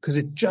 because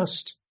it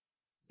just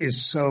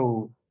is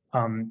so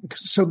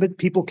that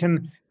people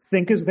can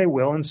think as they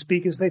will and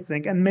speak as they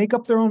think and make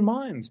up their own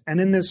minds. And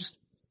in this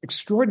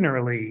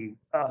extraordinarily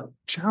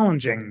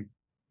challenging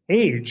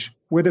age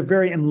where the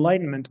very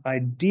Enlightenment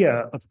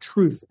idea of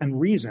truth and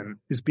reason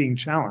is being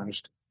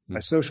challenged by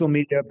social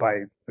media,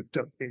 by,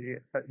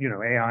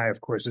 AI,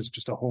 of course, is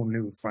just a whole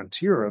new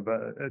frontier of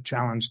a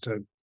challenge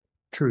to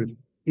truth.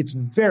 It's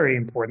very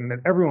important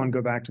that everyone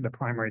go back to the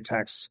primary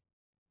texts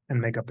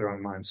and make up their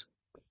own minds.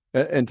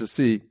 And to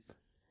see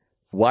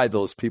why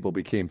those people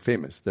became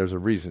famous. There's a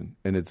reason,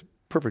 and it's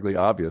perfectly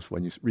obvious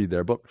when you read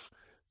their books.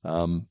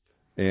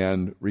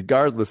 And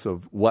regardless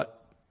of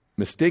what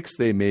mistakes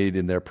they made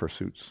in their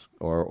pursuits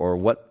or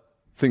what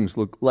things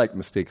look like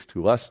mistakes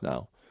to us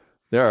now,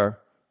 there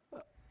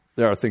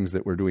are things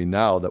that we're doing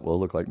now that will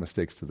look like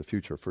mistakes to the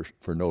future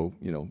for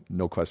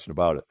no question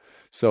about it.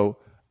 So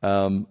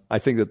I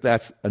think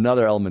that's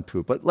another element to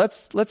it. But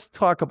let's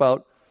talk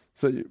about,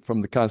 so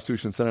from the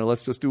Constitution Center,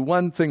 let's just do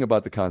one thing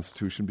about the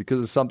Constitution,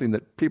 because it's something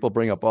that people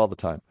bring up all the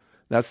time.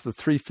 That's the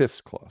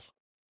 3/5 clause.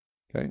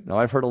 Okay. Now,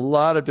 I've heard a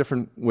lot of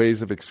different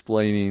ways of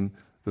explaining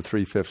the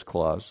 3/5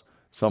 clause.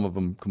 Some of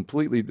them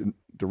completely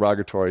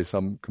derogatory,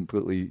 some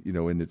completely,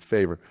 in its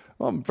favor.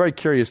 Well, I'm very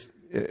curious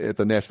at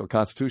the National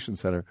Constitution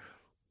Center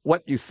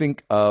what you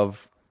think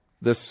of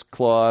this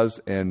clause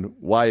and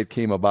why it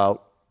came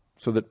about,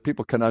 so that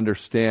people can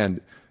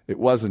understand it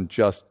wasn't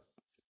just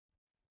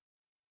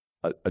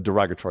a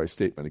derogatory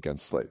statement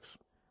against slaves.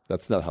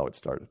 That's not how it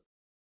started.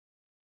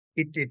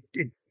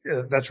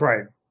 That's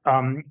right.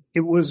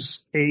 It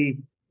was a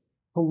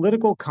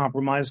political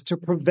compromise to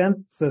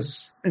prevent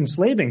the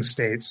enslaving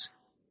states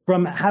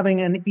from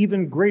having an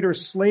even greater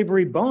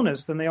slavery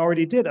bonus than they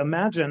already did.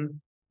 Imagine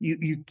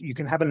you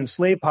can have an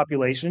enslaved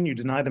population, you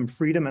deny them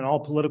freedom and all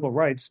political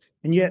rights,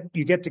 and yet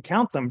you get to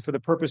count them for the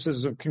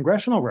purposes of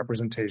congressional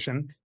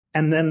representation,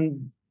 and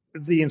then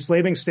the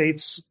enslaving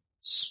states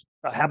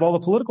have all the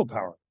political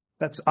power.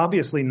 That's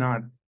obviously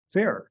not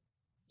fair.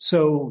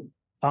 So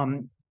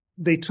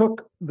they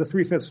took the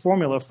 3/5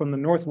 formula from the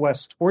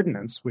Northwest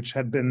Ordinance, which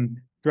had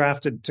been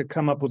drafted to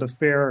come up with a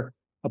fair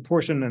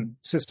apportionment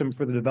system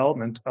for the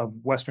development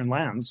of Western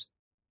lands.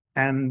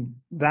 And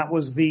that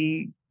was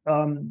the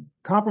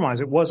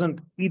compromise. It wasn't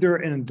either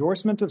an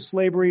endorsement of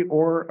slavery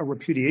or a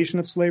repudiation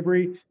of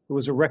slavery. It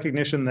was a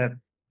recognition that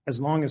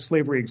as long as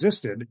slavery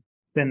existed,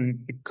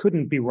 then it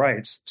couldn't be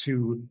right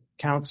to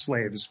count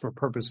slaves for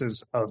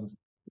purposes of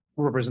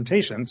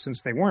representation,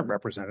 since they weren't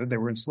represented, they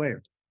were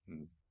enslaved.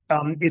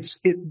 It's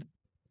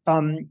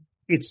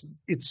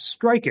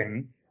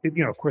striking.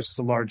 Of course, it's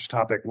a large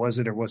topic. Was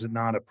it or was it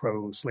not a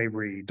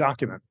pro-slavery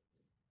document?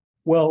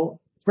 Well,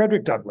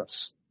 Frederick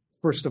Douglass,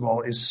 first of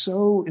all, is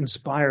so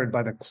inspired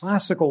by the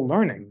classical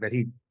learning that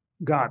he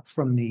got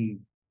from the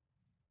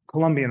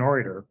Columbian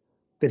orator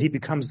that he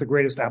becomes the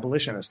greatest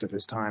abolitionist of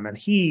his time. And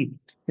he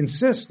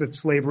insists that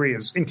slavery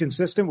is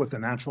inconsistent with the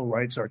natural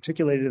rights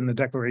articulated in the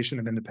Declaration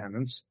of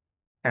Independence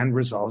and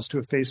resolves to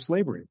efface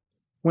slavery.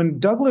 When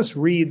Douglass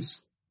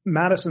reads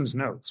Madison's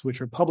notes,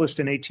 which are published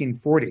in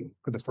 1840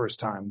 for the first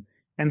time,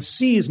 and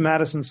sees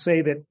Madison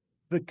say that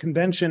the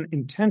convention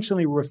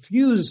intentionally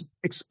refused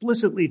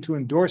explicitly to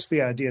endorse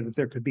the idea that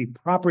there could be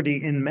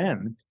property in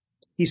men,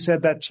 he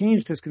said that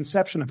changed his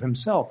conception of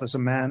himself as a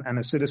man and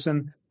a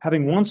citizen.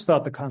 Having once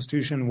thought the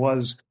Constitution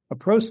was a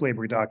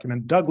pro-slavery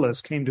document,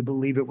 Douglass came to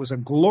believe it was a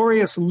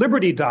glorious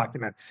liberty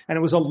document, and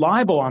it was a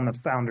libel on the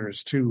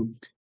founders to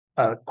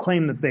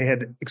claim that they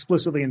had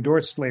explicitly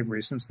endorsed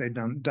slavery, since they'd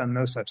done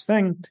no such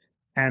thing,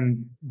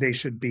 and they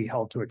should be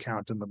held to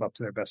account and live up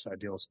to their best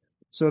ideals.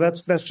 So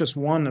that's just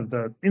one of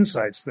the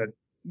insights that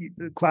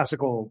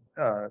classical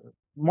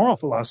moral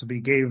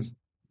philosophy gave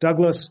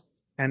Douglass,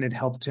 and it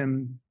helped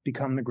him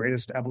become the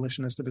greatest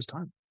abolitionist of his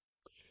time.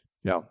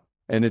 Yeah,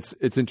 and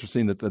it's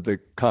interesting that the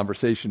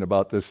conversation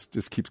about this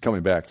just keeps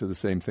coming back to the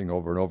same thing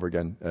over and over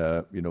again.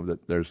 That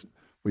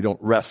we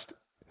don't rest.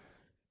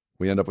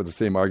 We end up with the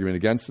same argument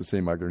against, the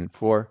same argument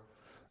for.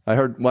 I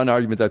heard one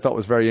argument I thought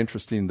was very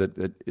interesting, that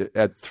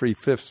at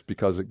 3/5,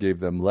 because it gave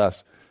them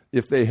less,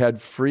 if they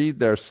had freed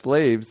their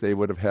slaves, they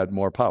would have had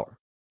more power,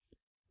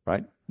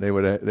 right? They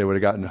would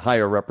have gotten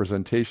higher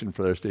representation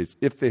for their states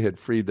if they had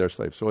freed their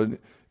slaves. So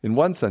in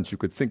one sense, you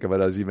could think of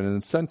it as even an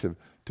incentive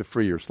to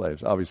free your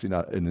slaves. Obviously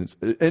not an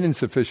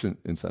insufficient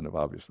incentive,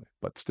 obviously,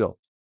 but still.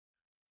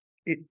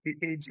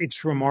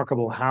 It's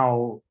remarkable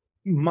how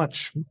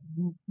much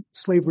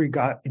slavery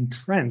got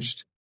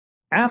entrenched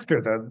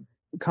after the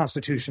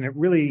Constitution. It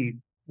really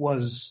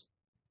was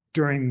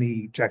during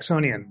the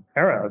Jacksonian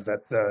era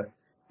that the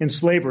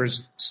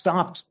enslavers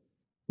stopped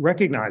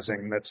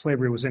recognizing that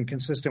slavery was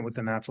inconsistent with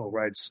the natural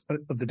rights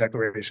of the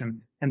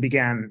Declaration and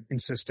began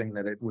insisting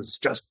that it was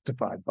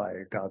justified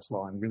by God's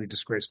law in really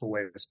disgraceful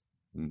ways.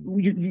 Mm-hmm.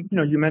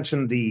 You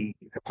mentioned the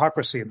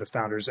hypocrisy of the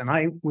founders, and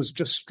I was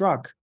just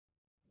struck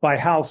by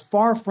how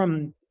far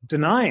from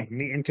denying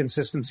the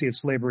inconsistency of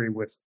slavery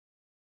with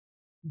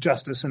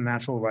justice and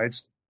natural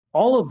rights,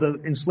 all of the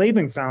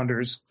enslaving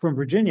founders from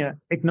Virginia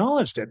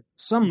acknowledged it,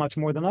 some much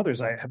more than others.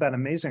 I have that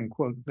amazing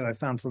quote that I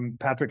found from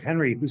Patrick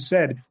Henry, who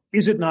said,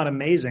 "Is it not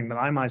amazing that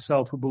I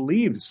myself, who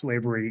believe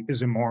slavery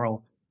is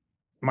immoral,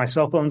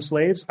 myself own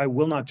slaves? I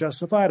will not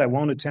justify it. I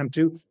won't attempt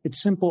to.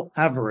 It's simple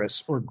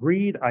avarice or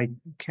greed. I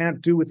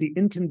can't do with the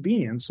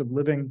inconvenience of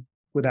living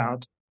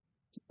without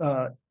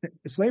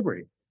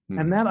slavery."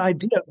 And that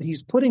idea,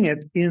 he's putting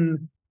it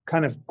in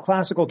kind of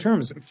classical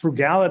terms.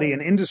 Frugality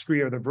and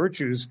industry are the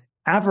virtues.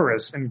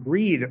 Avarice and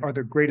greed are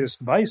the greatest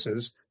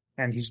vices,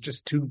 and he's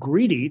just too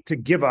greedy to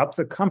give up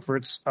the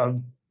comforts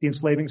of the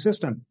enslaving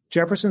system.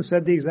 Jefferson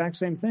said the exact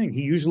same thing.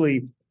 He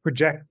usually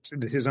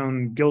projected his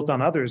own guilt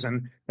on others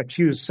and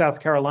accused South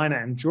Carolina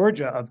and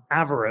Georgia of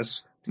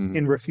avarice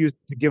in refusing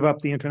to give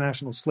up the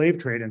international slave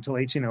trade until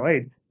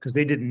 1808, because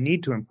they didn't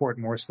need to import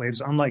more slaves,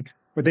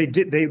 they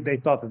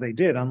thought that they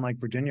did, unlike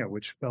Virginia,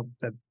 which felt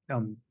that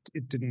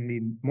it didn't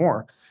need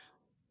more.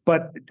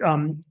 But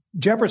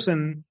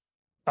Jefferson,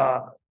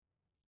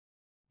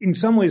 in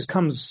some ways,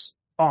 comes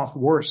off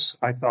worse,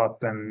 I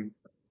thought, than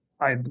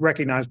I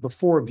recognized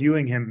before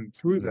viewing him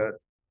through the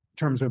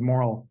terms of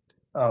moral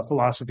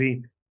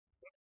philosophy,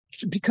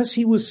 because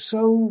he was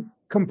so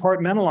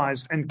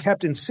compartmentalized and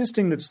kept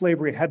insisting that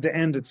slavery had to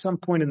end at some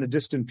point in the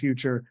distant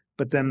future,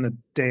 but then the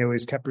day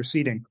always kept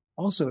receding.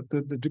 Also,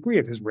 the degree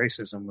of his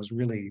racism was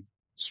really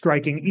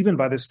striking, even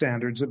by the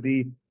standards of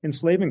the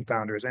enslaving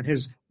founders, and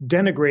his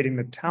denigrating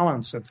the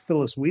talents of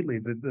Phyllis Wheatley,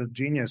 the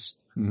genius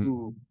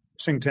who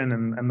Washington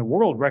and the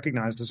world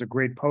recognized as a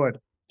great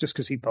poet, just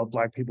because he felt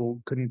black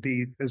people couldn't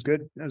be as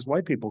good as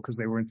white people because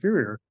they were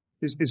inferior,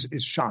 is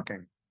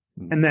shocking.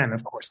 And then,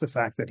 of course, the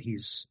fact that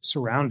he's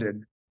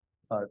surrounded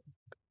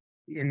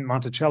in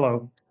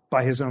Monticello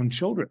by his own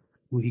children,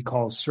 who he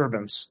calls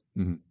servants,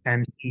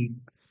 and he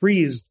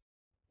frees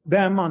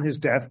them on his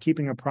death,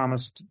 keeping a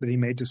promise that he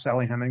made to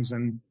Sally Hemings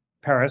in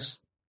Paris.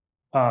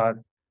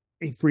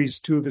 He frees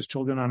 2 of his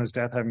children on his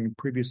death, having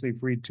previously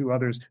freed 2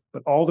 others.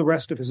 But all the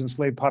rest of his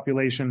enslaved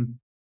population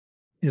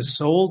is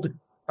sold.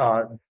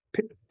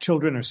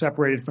 Children are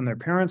separated from their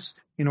parents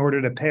in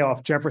order to pay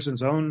off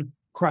Jefferson's own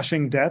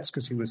crushing debts,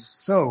 because he was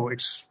so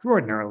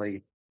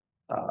extraordinarily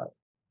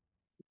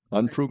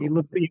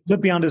unfrugal. He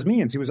lived beyond his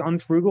means. He was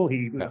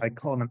unfrugal. I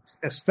call him an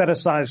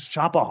aestheticized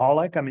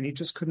shopaholic. I mean, he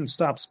just couldn't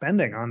stop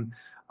spending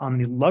on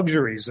the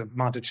luxuries of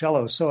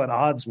Monticello, so at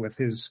odds with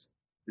his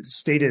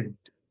stated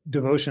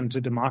devotion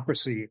to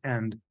democracy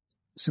and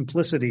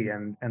simplicity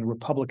and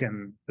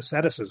Republican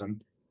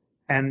asceticism.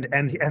 And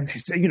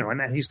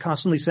he's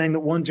constantly saying that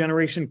one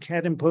generation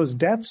can't impose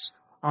debts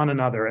on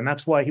another. And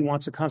that's why he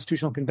wants a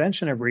constitutional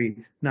convention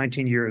every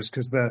 19 years,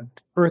 because the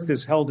earth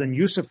is held in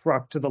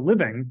usufruct to the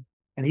living.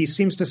 And he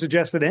seems to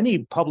suggest that any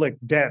public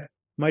debt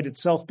might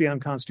itself be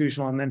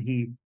unconstitutional. And then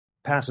he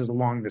passes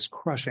along this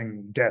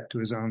crushing debt to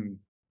his own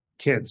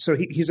kids. So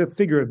he's a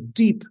figure of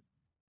deep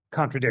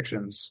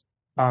contradictions.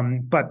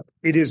 But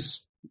it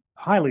is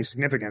highly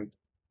significant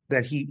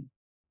that he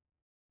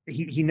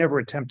never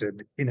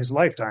attempted in his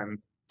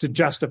lifetime to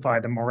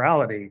justify the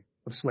morality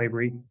of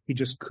slavery. He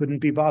just couldn't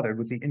be bothered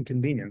with the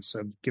inconvenience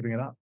of giving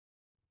it up.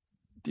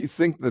 Do you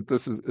think that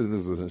this is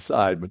an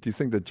aside, but do you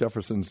think that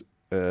Jefferson's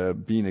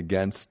being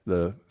against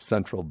the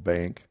central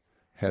bank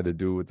had to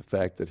do with the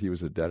fact that he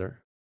was a debtor?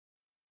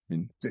 I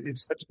mean,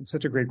 it's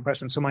such a great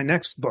question. So my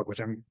next book, which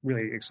I'm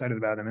really excited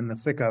about and in the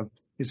thick of,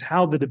 is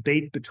how the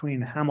debate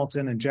between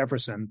Hamilton and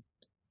Jefferson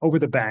over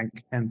the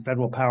bank and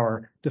federal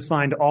power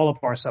defined all of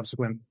our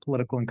subsequent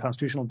political and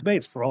constitutional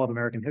debates for all of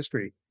American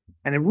history.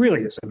 And it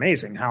really is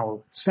amazing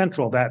how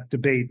central that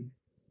debate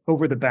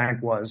over the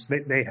bank was.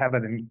 They have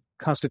it in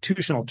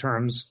constitutional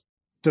terms.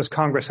 Does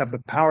Congress have the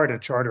power to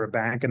charter a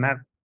bank? And that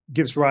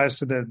gives rise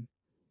to the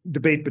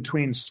debate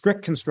between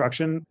strict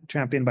construction,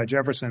 championed by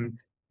Jefferson,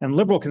 and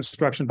liberal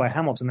construction by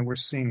Hamilton that we're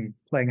seeing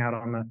playing out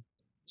on the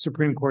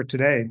Supreme Court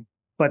today.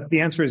 But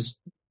the answer is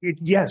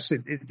yes,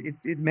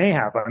 it may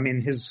have. I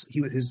mean,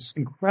 his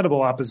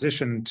incredible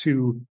opposition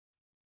to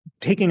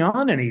taking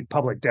on any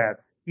public debt,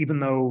 even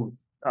though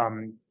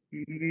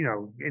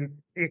in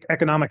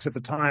economics at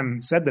the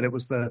time said that it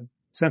was the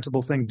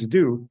sensible thing to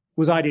do,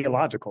 was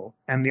ideological,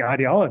 and the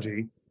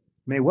ideology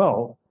may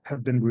well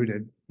have been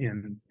rooted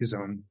in his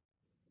own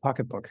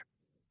pocketbook.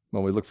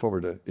 Well, we look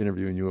forward to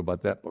interviewing you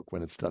about that book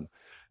when it's done.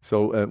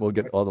 So we'll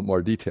get all the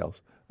more details.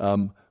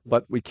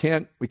 But we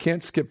can't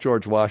skip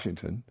George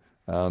Washington.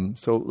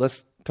 So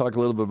let's talk a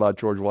little bit about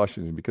George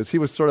Washington, because he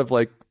was sort of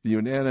like the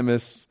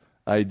unanimous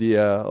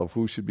idea of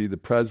who should be the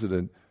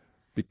president,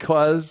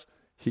 because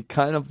he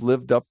kind of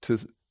lived up to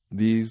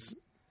these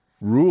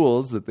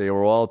rules that they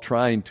were all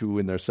trying to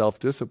in their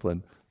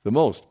self-discipline the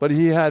most. But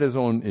he had his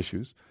own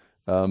issues.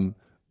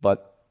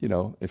 But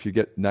if you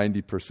get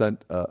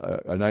 90%,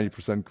 a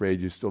 90%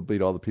 grade, you still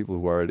beat all the people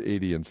who are at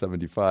 80 and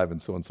 75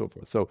 and so on and so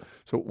forth. So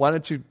why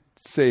don't you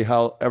say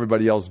how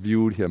everybody else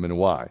viewed him and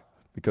why?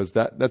 Because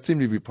that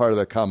seemed to be part of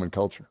that common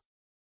culture.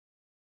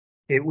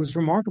 It was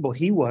remarkable.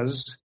 He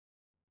was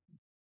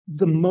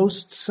the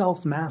most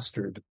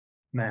self-mastered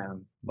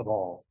man of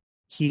all.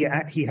 He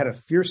had a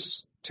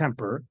fierce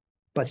temper,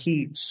 but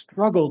he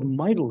struggled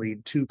mightily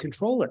to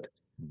control it.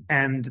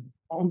 And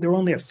there were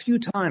only a few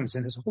times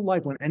in his whole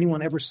life when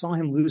anyone ever saw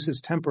him lose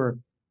his temper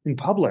in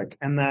public.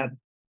 And that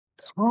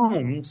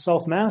calm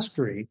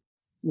self-mastery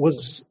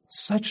was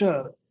such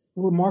a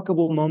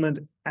remarkable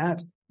moment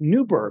at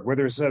Newburgh, where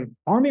there's an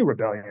army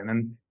rebellion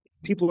and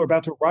people are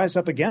about to rise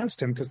up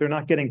against him because they're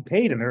not getting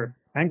paid and they're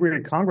angry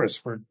at Congress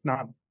for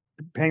not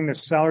paying their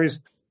salaries.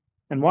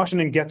 And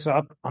Washington gets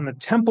up on the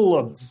Temple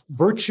of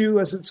Virtue,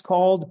 as it's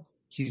called.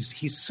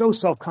 He's so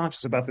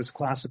self-conscious about this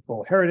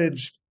classical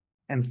heritage.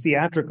 And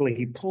theatrically,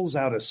 he pulls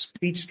out a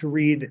speech to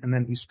read, and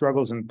then he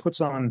struggles and puts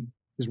on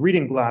his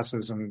reading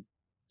glasses and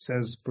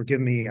says,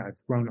 "Forgive me, I've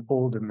grown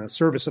old in the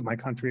service of my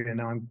country, and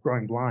now I'm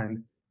growing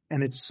blind."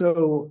 And it's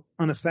so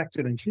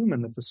unaffected and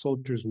human that the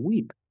soldiers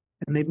weep.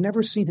 And they've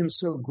never seen him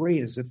so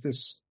great as at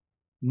this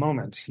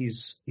moment.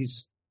 He's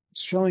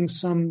showing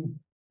some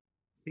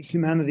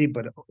humanity,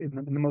 but in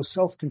the most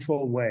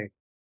self-controlled way.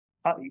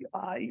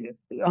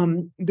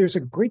 There's a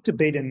great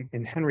debate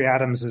in Henry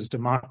Adams's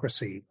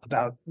Democracy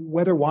about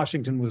whether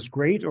Washington was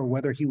great or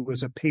whether he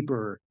was a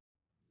paper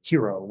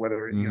hero,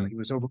 whether he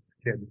was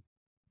overrated.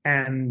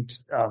 And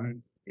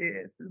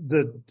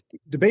the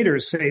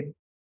debaters say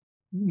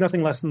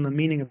nothing less than the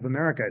meaning of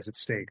America is at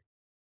stake.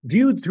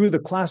 Viewed through the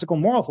classical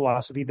moral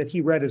philosophy that he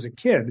read as a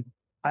kid,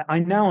 I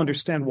now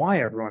understand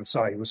why everyone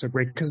saw he was so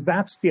great, because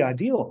that's the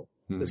ideal,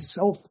 the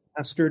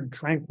self-mastered,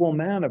 tranquil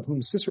man of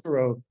whom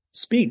Cicero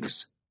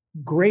speaks.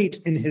 Great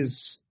in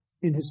his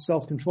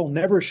self-control,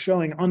 never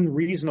showing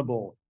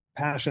unreasonable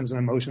passions and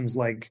emotions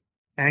like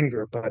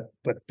anger,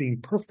 but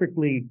being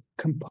perfectly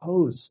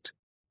composed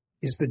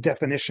is the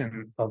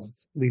definition of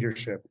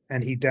leadership.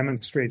 And he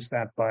demonstrates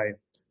that by,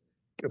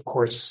 of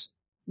course,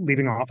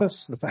 leaving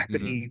office, the fact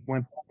that he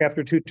went back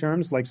after 2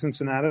 terms, like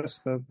Cincinnatus,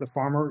 the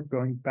farmer,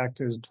 going back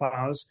to his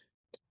plows,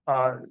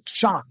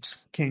 shocked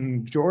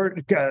King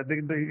George,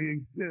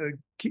 King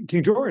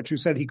George, who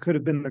said he could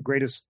have been the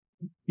greatest,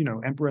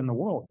 emperor in the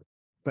world.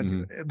 But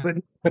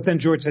but then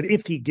George said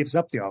if he gives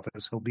up the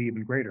office, he'll be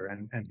even greater,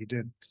 and he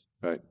did.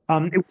 Right.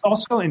 It was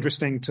also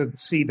interesting to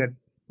see that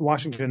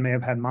Washington may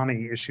have had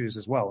mommy issues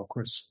as well. Of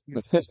course,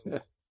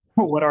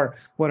 what our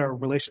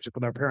relationship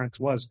with our parents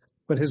was,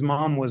 but his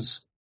mom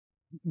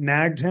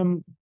nagged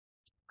him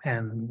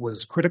and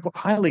was critical,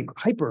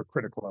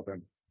 hypercritical of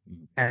him,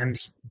 and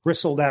he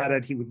bristled at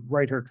it. He would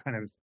write her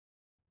kind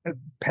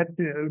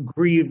of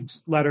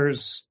grieved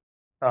letters,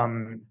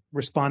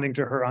 responding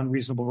to her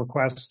unreasonable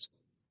requests.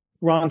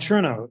 Ron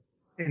Chernow,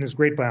 in his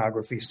great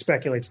biography,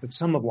 speculates that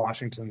some of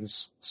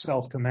Washington's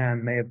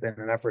self-command may have been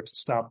an effort to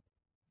stop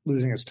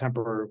losing his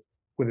temper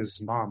with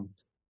his mom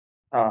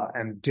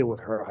and deal with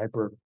her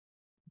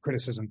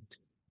hyper-criticism.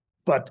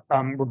 But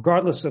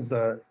regardless of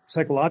the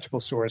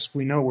psychological source,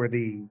 we know where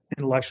the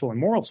intellectual and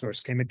moral source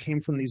came. It came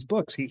from these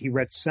books. He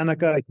read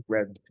Seneca, he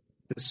read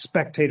The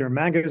Spectator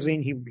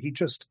magazine. He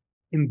just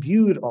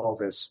imbued all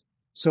this.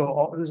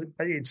 So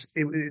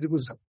it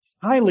was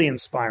highly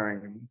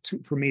inspiring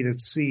for me to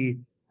see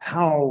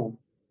how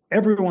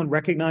everyone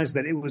recognized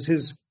that it was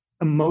his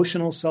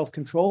emotional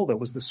self-control that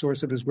was the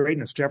source of his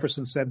greatness.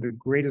 Jefferson said the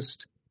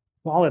greatest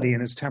quality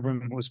in his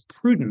temperament was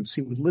prudence.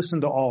 He would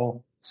listen to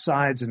all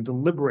sides and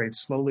deliberate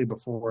slowly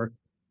before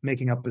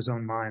making up his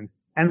own mind.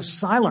 And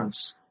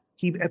silence.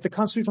 At the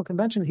Constitutional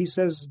Convention, he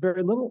says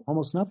very little,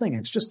 almost nothing.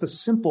 It's just the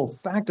simple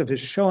fact of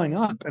his showing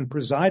up and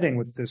presiding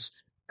with this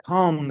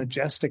calm,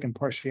 majestic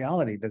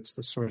impartiality that's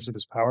the source of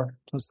his power,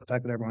 plus the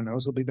fact that everyone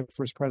knows he'll be the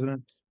first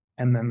president,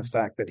 and then the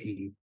fact that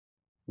he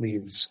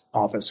leaves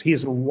office. He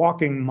is a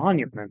walking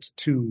monument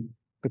to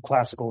the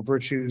classical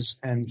virtues,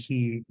 and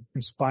he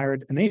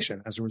inspired a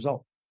nation as a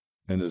result.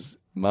 And his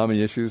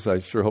mommy issues, I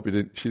sure hope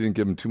she didn't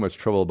give him too much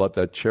trouble about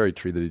that cherry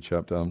tree that he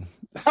chopped down.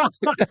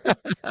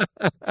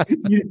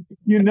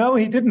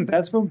 He didn't.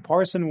 That's from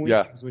Parson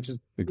Weems, which is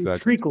exactly.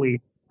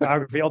 Treacly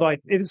biography, although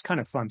it is kind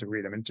of fun to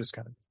read him and just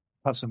kind of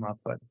puffs him up,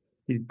 but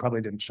he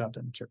probably didn't chop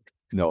down the cherry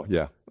tree. No,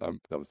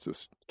 that was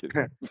just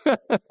kidding.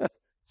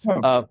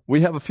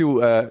 We have a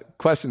few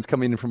questions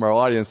coming in from our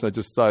audience. I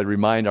just thought I'd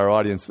remind our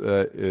audience,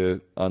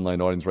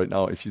 online audience right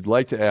now, if you'd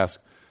like to ask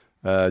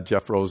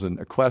Jeff Rosen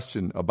a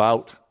question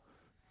about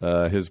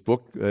his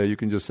book, you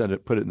can just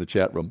put it in the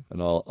chat room,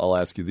 and I'll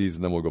ask you these,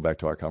 and then we'll go back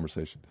to our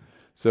conversation.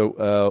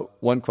 So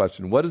one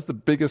question: what is the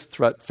biggest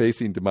threat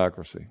facing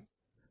democracy?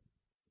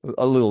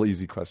 A little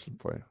easy question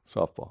for you,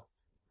 softball.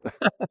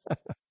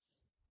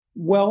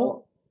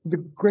 Well, the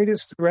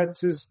greatest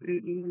threat is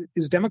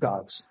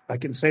demagogues. I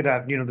can say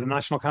that, the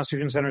National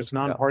Constitution Center is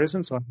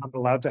nonpartisan, so I'm not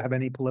allowed to have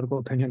any political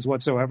opinions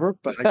whatsoever.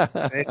 But I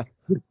can say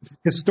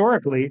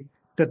historically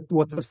that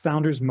what the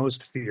founders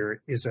most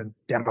fear is a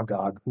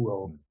demagogue who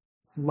will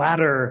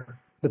flatter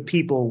the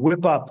people,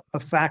 whip up a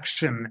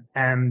faction,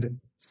 and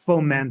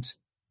foment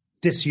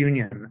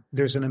disunion.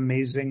 There's an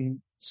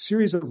amazing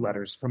series of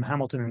letters from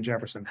Hamilton and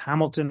Jefferson.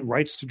 Hamilton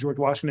writes to George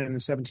Washington in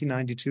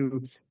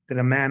 1792 that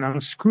a man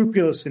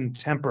unscrupulous in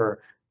temper,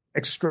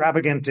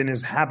 extravagant in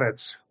his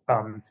habits,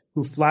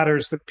 who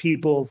flatters the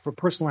people for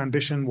personal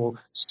ambition will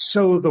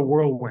sow the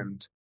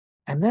whirlwind.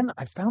 And then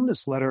I found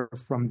this letter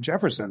from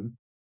Jefferson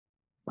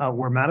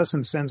where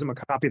Madison sends him a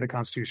copy of the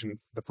Constitution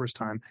for the first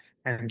time.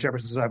 And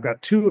Jefferson says, I've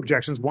got two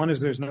objections. One is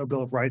there's no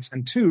Bill of Rights.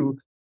 And two,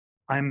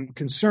 I'm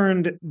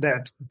concerned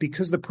that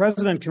because the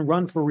president can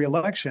run for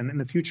re-election, in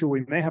the future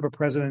we may have a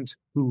president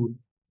who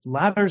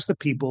flatters the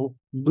people,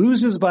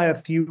 loses by a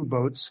few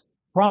votes,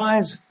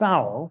 cries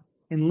foul,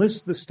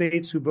 enlists the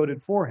states who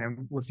voted for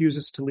him,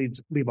 refuses to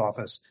leave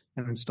office,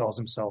 and installs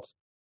himself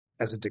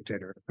as a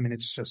dictator. I mean,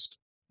 it's just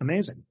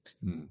amazing.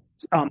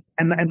 And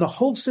the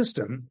whole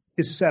system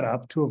is set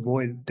up to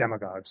avoid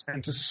demagogues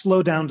and to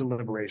slow down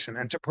deliberation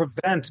and to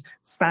prevent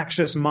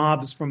factious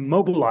mobs from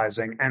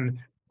mobilizing, and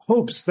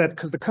hopes that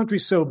because the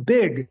country's so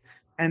big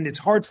and it's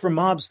hard for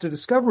mobs to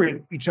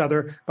discover each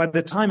other, by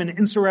the time an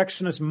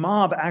insurrectionist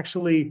mob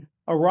actually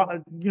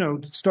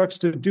starts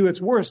to do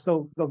its worst,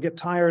 they'll get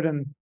tired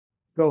and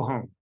go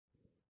home.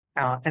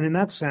 And in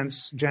that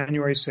sense,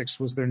 January 6th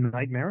was their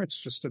nightmare. It's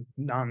just a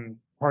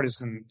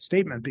nonpartisan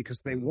statement because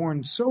they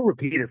warned so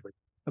repeatedly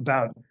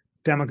about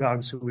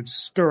demagogues who would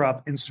stir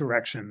up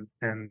insurrection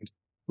and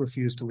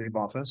refuse to leave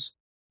office.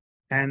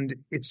 And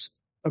it's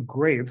a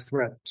grave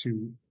threat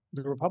to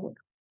the Republic.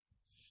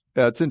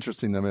 Yeah, it's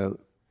interesting. I mean,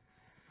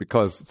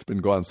 because it's been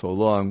gone so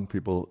long,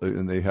 people,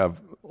 and they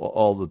have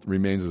all the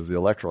remains of the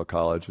Electoral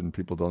College, and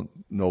people don't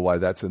know why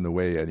that's in the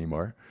way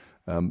anymore.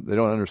 They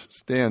don't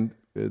understand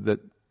that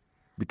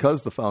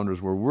because the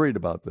founders were worried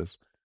about this,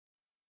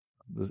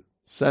 the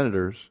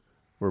senators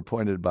were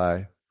appointed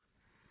by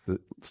the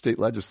state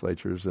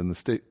legislatures, and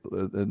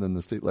then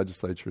the state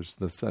legislatures,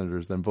 the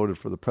senators, then voted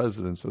for the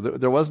president. So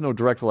there was no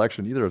direct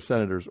election either of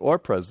senators or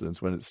presidents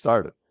when it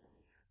started.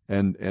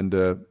 And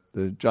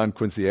John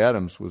Quincy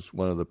Adams was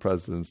one of the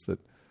presidents that,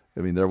 I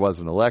mean, there was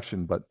an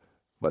election, but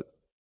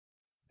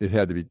it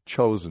had to be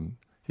chosen.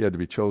 He had to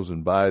be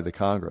chosen by the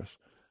Congress.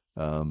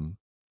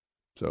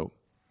 So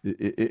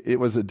it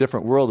was a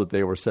different world that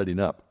they were setting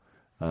up.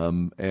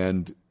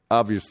 And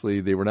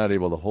obviously, they were not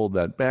able to hold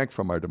that back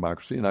from our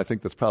democracy, and I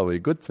think that's probably a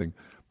good thing.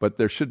 But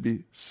there should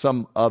be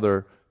some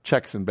other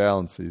checks and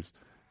balances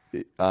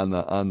on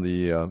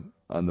the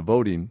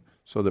voting,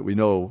 so that we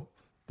know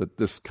that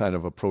this kind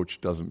of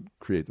approach doesn't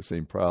create the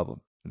same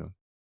problem.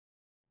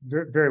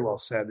 Very, very well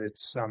said.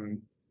 It's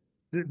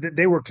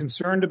they were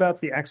concerned about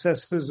the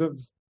excesses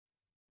of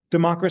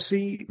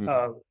democracy.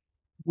 Mm-hmm.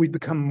 We've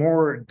become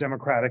more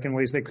democratic in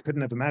ways they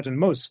couldn't have imagined,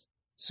 most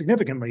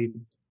significantly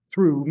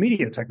through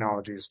media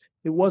technologies.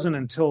 It wasn't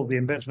until the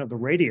invention of the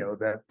radio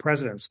that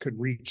presidents could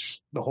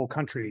reach the whole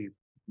country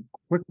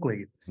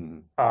quickly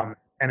and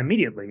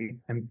immediately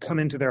and come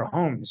into their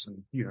homes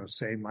and,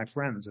 say, my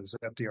friends, as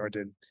FDR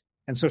did.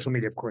 And social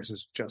media, of course,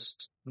 is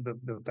just the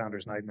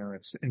founder's nightmare.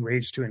 It's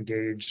enraged to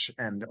engage,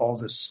 and all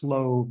the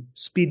slow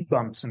speed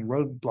bumps and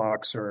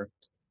roadblocks are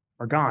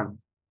gone.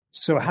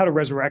 So how to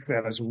resurrect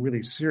that is a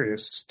really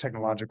serious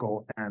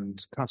technological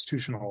and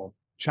constitutional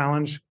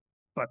challenge.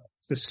 But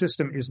the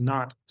system is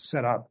not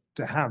set up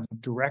to have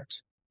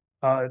direct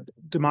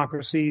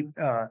democracy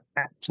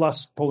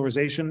plus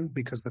polarization,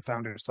 because the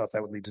founders thought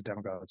that would lead to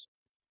demagogues.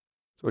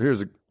 So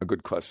here's a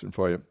good question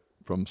for you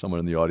from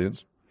someone in the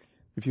audience.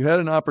 If you had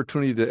an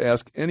opportunity to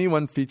ask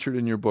anyone featured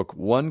in your book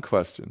one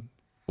question,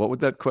 what would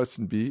that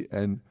question be?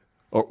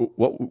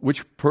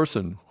 Which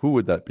person, who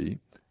would that be?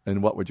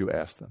 And what would you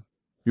ask them?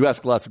 You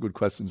ask lots of good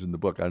questions in the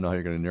book. I don't know how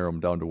you're going to narrow them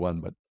down to one,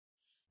 but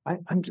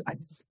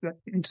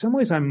in some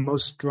ways, I'm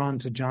most drawn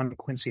to John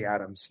Quincy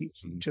Adams. He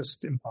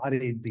just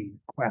embodied the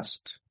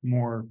quest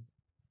more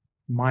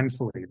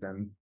mindfully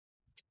than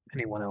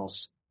anyone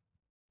else.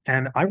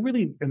 And I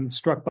really am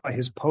struck by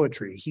his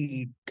poetry.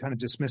 He kind of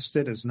dismissed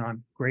it as not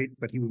great,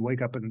 but he would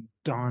wake up at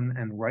dawn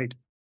and write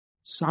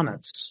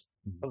sonnets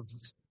of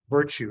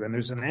virtue. And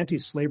there's an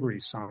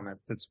anti-slavery sonnet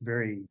that's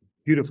very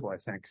beautiful, I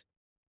think.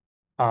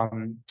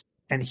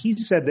 And he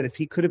said that if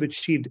he could have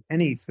achieved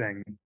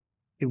anything,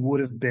 it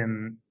would have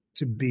been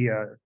to be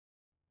a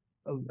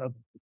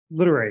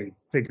literary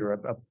figure,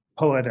 a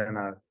poet and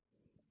a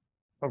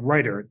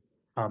writer.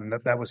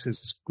 That was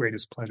his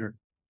greatest pleasure.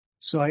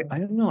 So I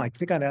don't know. I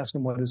think I'd ask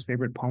him what his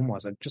favorite poem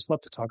was. I'd just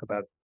love to talk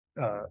about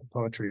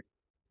poetry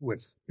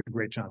with the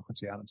great John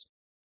Quincy Adams.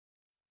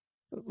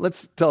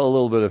 Let's tell a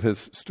little bit of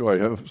his story.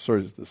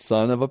 He's the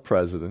son of a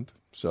president.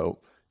 So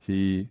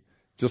he,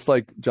 just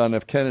like John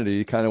F.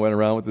 Kennedy, kind of went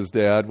around with his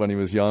dad when he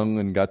was young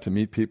and got to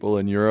meet people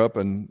in Europe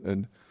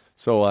and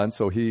so on.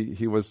 So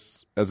he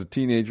was, as a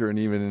teenager and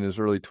even in his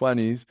early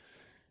 20s,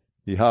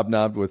 he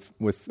hobnobbed with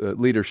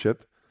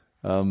leadership.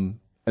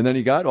 And then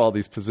he got all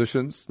these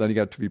positions. Then he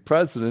got to be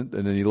president,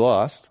 and then he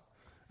lost.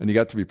 And he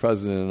got to be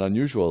president in an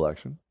unusual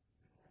election.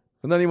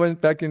 And then he went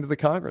back into the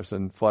Congress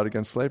and fought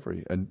against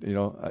slavery. And,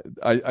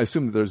 I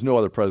assume that there's no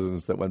other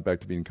presidents that went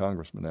back to being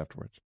congressmen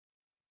afterwards.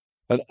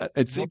 And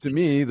it seemed to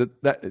me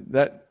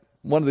that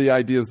one of the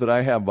ideas that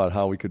I have about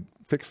how we could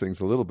fix things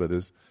a little bit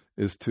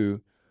is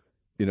to,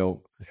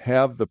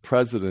 have the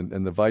president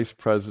and the vice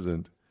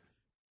president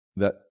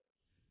that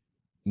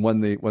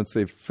once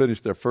they've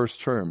finished their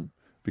first term,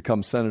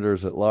 become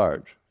senators at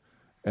large.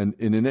 And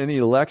in any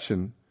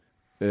election,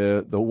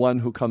 the one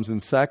who comes in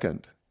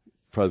second,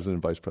 president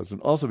and vice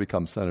president, also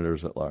becomes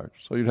senators at large.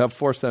 So you'd have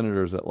 4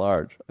 senators at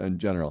large in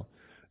general.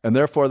 And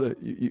therefore,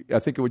 I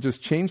think it would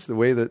just change the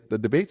way that the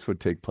debates would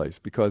take place,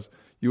 because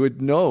you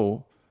would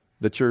know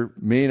that your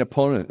main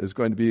opponent is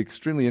going to be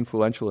extremely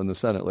influential in the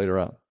Senate later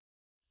on.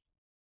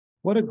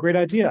 What a great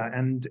idea.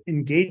 And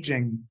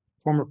engaging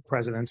former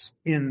presidents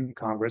in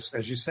Congress,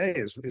 as you say,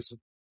 is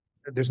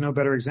there's no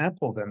better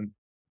example than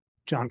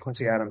John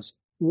Quincy Adams.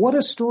 What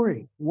a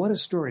story. What a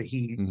story.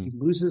 He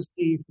loses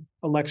the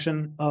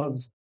election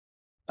of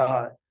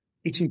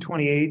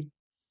 1828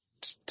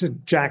 to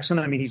Jackson.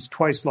 I mean, he's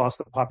twice lost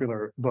the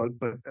popular vote,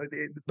 but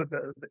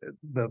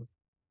the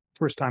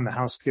first time the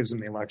House gives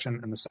him the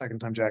election, and the second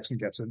time Jackson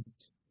gets it.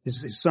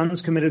 His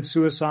son's committed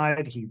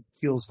suicide. He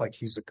feels like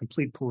he's a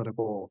complete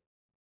political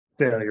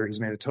failure. He's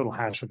made a total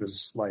hash of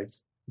his life,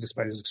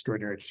 despite his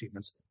extraordinary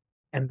achievements.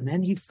 And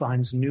then he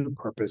finds new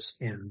purpose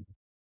in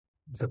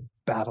the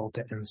battle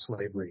to end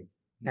slavery.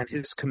 And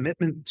his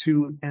commitment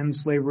to end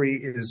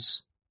slavery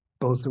is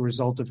both the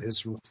result of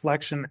his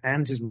reflection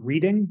and his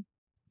reading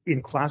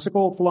in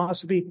classical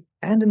philosophy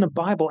and in the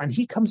Bible. And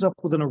he comes up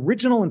with an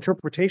original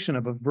interpretation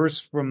of a verse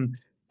from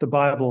the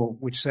Bible,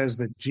 which says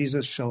that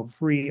Jesus shall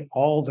free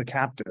all the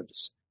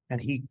captives. And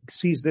he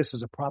sees this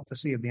as a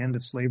prophecy of the end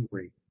of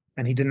slavery.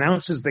 And he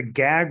denounces the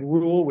gag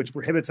rule, which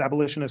prohibits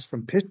abolitionists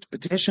from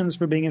petitions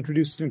for being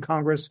introduced in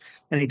Congress.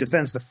 And he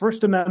defends the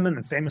First Amendment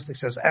and famously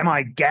says, "Am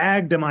I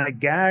gagged? Am I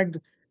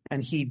gagged?"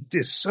 And he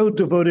is so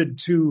devoted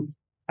to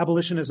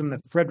abolitionism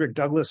that Frederick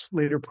Douglass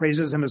later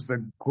praises him as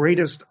the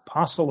greatest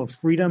apostle of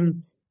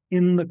freedom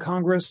in the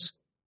Congress.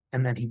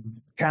 And then he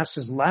casts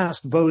his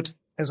last vote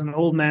as an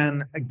old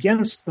man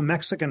against the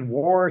Mexican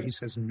War. He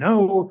says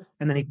no,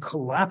 and then he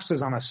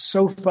collapses on a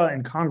sofa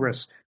in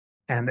Congress.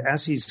 And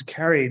as he's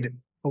carried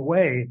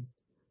away,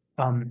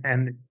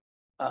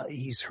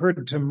 he's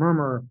heard to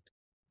murmur,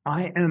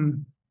 "I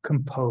am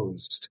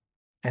composed.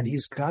 And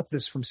he's got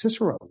this from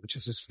Cicero, which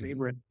is his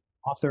favorite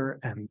author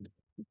and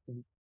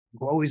who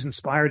always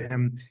inspired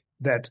him,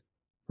 that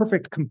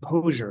perfect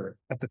composure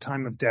at the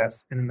time of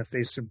death and in the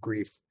face of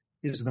grief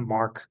is the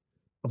mark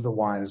of the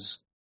wise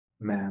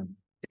man.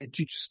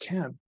 You just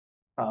can't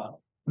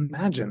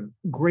imagine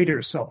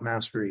greater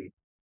self-mastery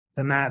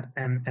than that,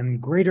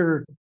 and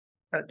greater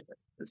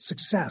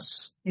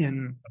success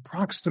in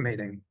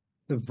approximating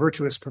the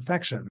virtuous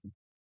perfection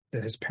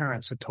that his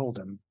parents had told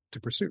him to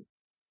pursue.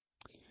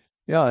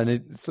 Yeah, and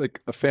it's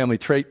like a family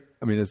trait.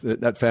 I mean,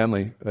 that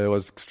family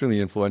was extremely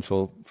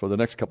influential for the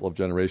next couple of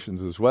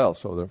generations as well.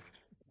 So there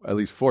are at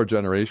least 4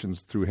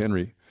 generations through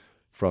Henry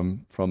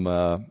from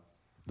the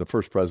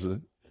first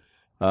president.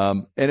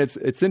 And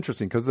it's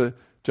interesting because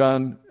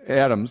John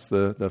Adams,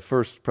 the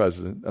first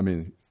president, I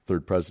mean,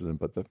 third president,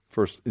 but the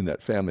first in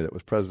that family that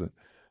was president,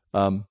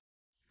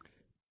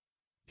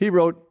 he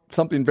wrote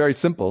something very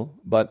simple,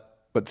 but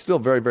still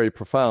very, very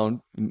profound.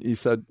 And he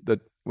said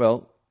that,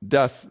 well,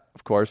 death,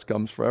 of course,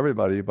 comes for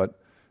everybody, but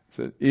he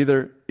said,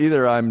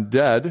 either I'm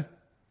dead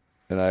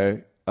and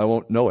I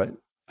won't know it,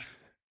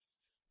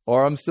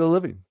 or I'm still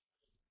living.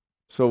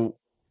 So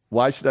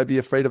why should I be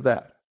afraid of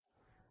that?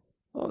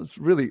 Well, it's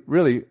really,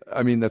 really,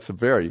 I mean, that's a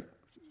very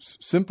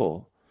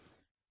simple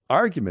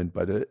argument,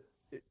 but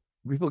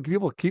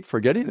people keep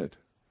forgetting it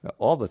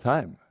all the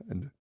time.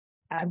 And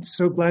I'm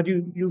so glad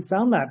you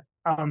found that.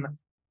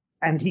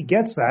 And he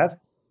gets that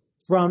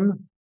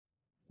from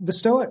the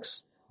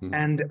Stoics. Mm-hmm.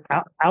 And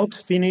out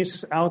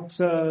finis,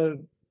 either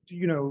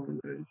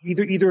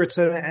it's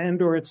an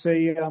end or it's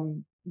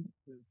the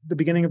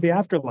beginning of the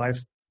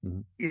afterlife.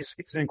 Mm-hmm.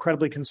 It's an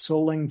incredibly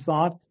consoling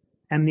thought.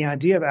 And the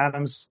idea of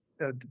Adams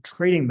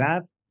trading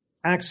that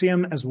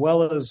axiom as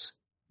well as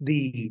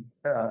the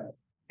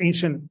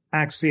ancient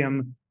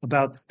axiom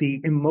about the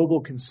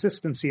immobile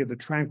consistency of the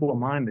tranquil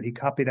mind that he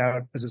copied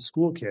out as a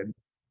school kid,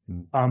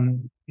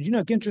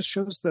 again, just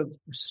shows the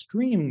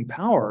extreme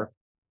power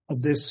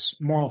of this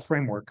moral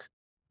framework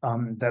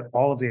that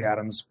all of the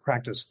Adams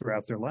practiced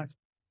throughout their life.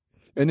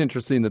 And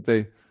interesting that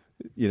they,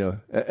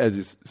 as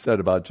you said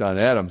about John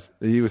Adams,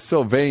 he was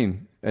so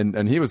vain,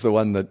 and he was the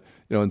one that,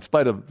 in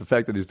spite of the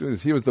fact that he's doing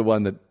this, he was the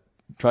one that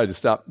tried to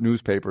stop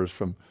newspapers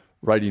from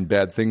writing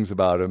bad things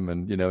about him,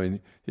 and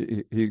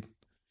he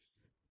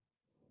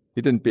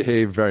didn't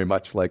behave very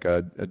much like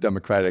a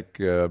democratic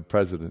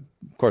president.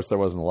 Of course, there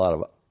wasn't a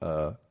lot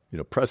of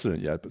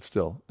precedent yet, but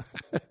still.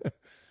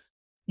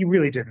 You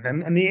really didn't.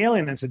 And the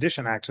Alien and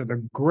Sedition Acts are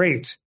the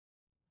great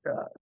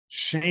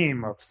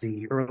shame of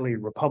the early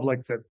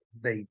republic, that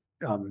they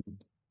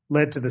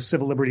led to the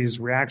civil liberties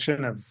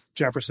reaction of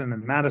Jefferson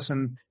and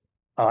Madison,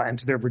 and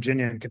to their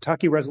Virginia and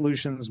Kentucky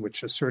resolutions,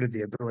 which asserted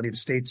the ability of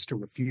states to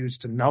refuse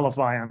to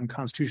nullify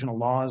unconstitutional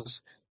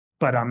laws.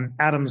 But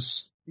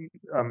Adams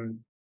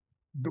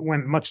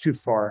went much too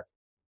far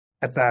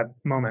at that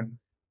moment.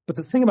 But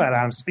the thing about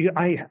Adams,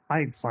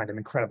 I find him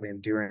incredibly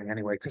endearing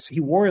anyway, because he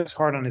wore his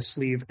heart on his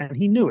sleeve and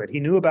he knew it. He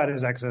knew about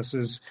his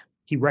excesses.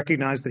 He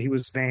recognized that he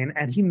was vain,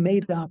 and he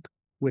made up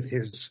with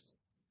his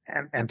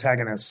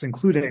antagonists,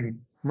 including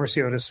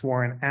Mercy Otis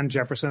Warren and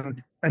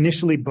Jefferson.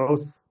 Initially,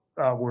 both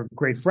were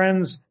great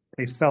friends.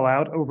 They fell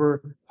out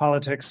over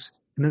politics,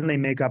 and then they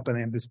make up and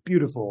they have this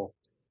beautiful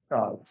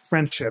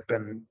friendship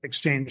and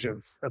exchange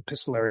of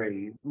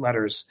epistolary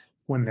letters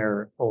when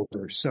they're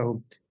older.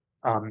 So,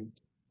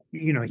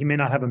 he may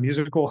not have a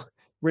musical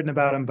written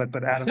about him,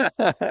 but Adam,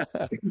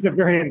 he's a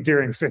very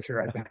endearing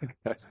figure, I think.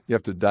 You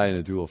have to die in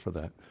a duel for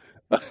that.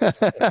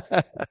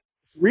 The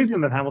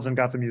reason that Hamilton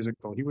got the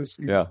musical, he was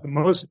the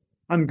most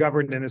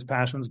ungoverned in his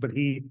passions, but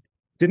he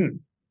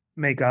didn't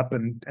make up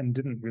and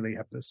didn't really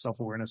have the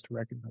self-awareness to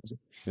recognize it.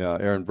 Yeah,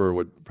 Aaron Burr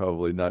would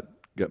probably not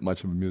get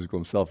much of a musical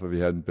himself if he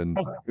hadn't been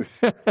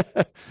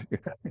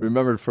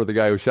remembered for the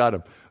guy who shot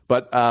him.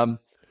 But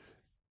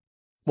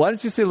why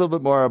don't you say a little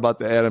bit more about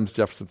the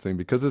Adams-Jefferson thing?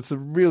 Because it's a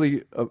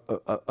really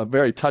a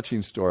very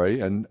touching story,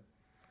 and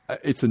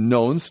it's a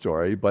known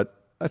story, but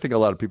I think a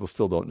lot of people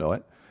still don't know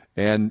it.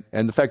 And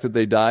the fact that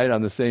they died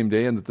on the same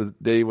day, and that the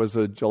day was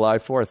a July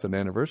 4th, an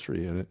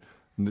anniversary, and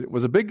it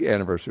was a big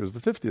anniversary. It was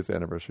the 50th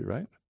anniversary,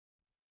 right?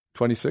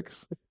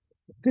 26?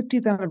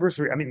 50th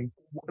anniversary. I mean,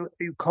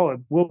 you call it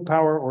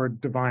willpower or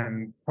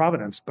divine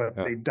providence, but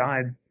they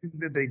died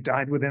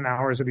within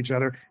hours of each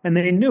other, and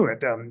they knew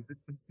it.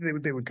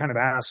 They would kind of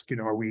ask,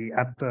 are we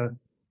at the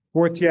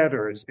 4th yet,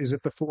 or is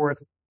it the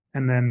 4th?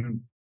 And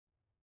then,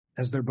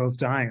 as they're both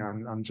dying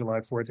on July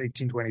 4th,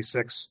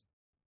 1826,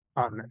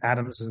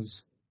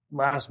 Adams's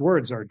last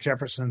words are,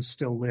 "Jefferson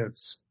still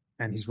lives,"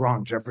 and he's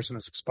wrong. Jefferson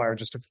has expired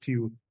just a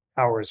few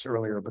hours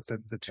earlier, but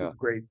the two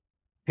great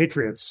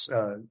patriots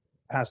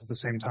passed at the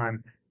same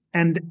time,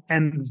 and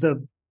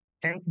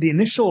the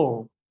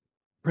initial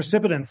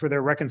precipitant for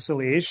their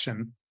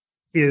reconciliation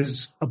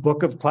is a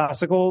book of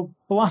classical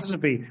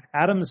philosophy.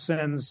 Adams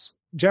sends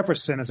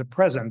Jefferson as a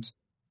present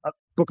a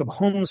book of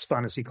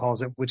homespun, as he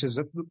calls it, which is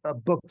a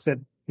book that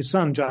his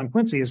son John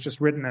Quincy has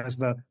just written as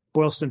the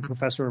Boylston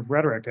Professor of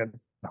Rhetoric at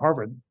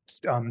Harvard,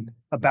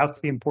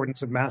 about the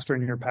importance of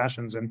mastering your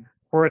passions and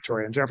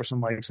oratory, and Jefferson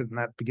likes it, and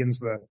that begins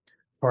the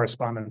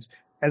correspondence.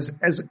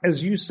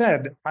 As you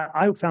said,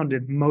 I found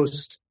it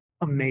most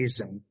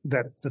amazing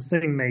that the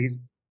thing they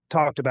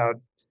talked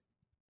about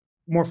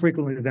more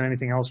frequently than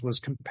anything else was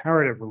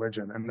comparative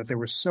religion, and that they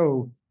were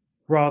so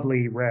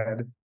broadly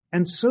read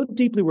and so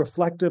deeply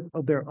reflective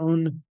of their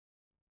own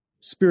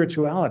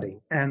spirituality.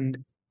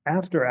 And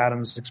after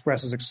Adams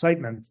expresses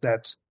excitement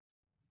that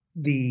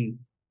the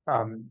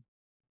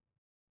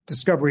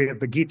discovery of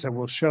the Gita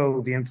will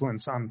show the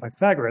influence on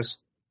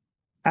Pythagoras,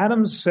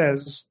 Adams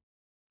says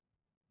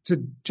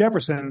to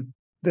Jefferson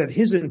that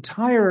his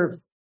entire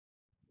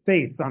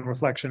faith on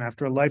reflection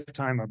after a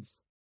lifetime of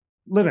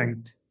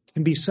living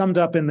can be summed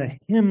up in the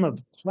hymn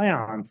of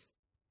Cleanthe,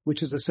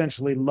 which is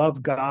essentially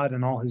love God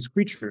and all his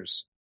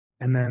creatures.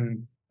 And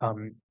then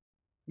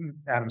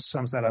Adams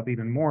sums that up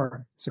even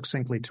more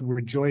succinctly to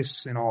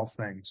rejoice in all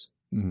things.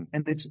 Mm-hmm.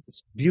 And it's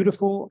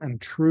beautiful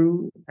and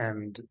true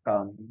and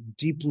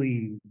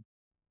deeply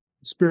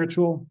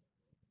spiritual,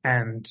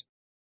 and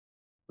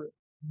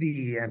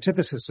the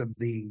antithesis of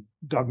the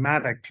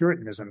dogmatic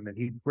Puritanism that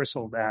he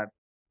bristled at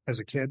as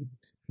a kid.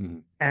 Mm-hmm.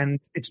 And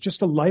it's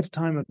just a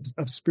lifetime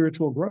of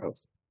spiritual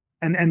growth.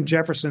 And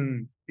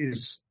Jefferson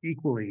is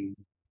equally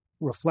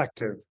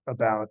reflective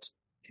about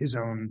his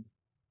own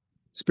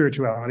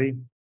spirituality,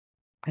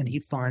 and he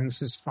finds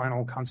his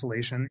final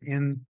consolation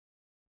in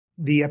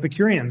the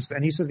Epicureans.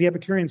 And he says the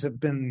Epicureans have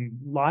been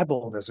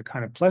libeled as a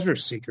kind of pleasure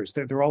seekers.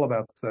 They're all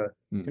about the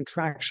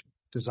contraction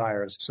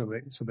desires so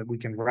that we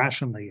can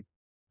rationally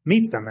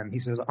meet them. And he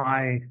says,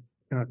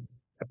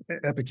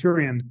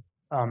 Epicurean,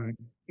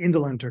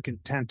 indolent or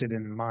contented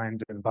in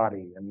mind and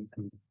body, and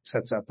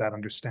sets out that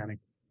understanding.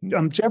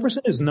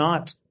 Jefferson is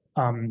not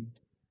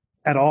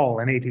at all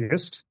an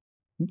atheist,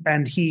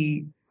 and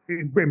he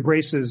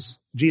embraces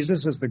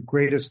Jesus as the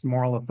greatest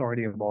moral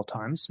authority of all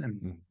times,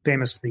 and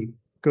famously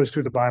goes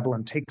through the Bible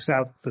and takes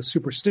out the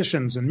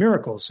superstitions and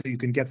miracles so you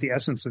can get the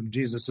essence of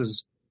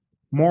Jesus's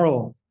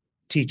moral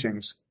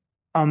teachings.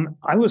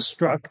 I was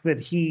struck that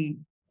he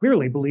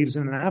clearly believes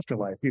in an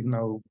afterlife, even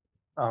though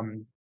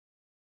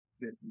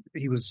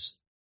his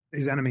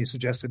enemies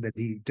suggested that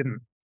he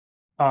didn't.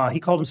 He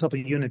called himself a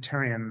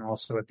Unitarian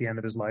also at the end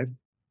of his life,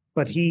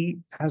 but he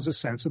has a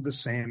sense of the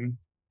same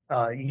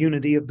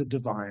unity of the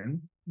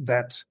divine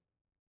that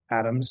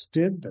Adams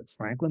did, that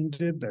Franklin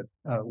did, that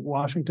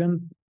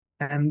Washington,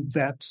 and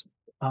that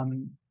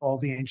all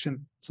the ancient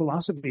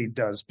philosophy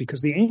does,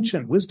 because the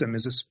ancient wisdom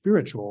is a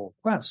spiritual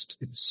quest.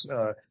 It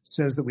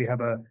says that we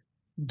have a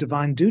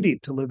divine duty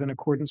to live in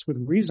accordance with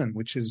reason,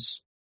 which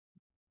is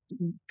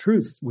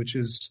truth, which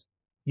is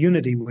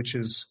unity, which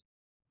is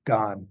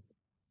God.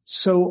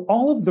 So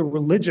all of the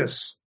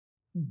religious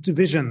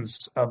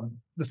divisions of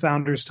the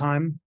founders'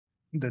 time,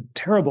 the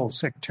terrible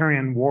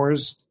sectarian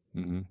wars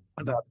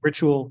about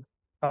ritual,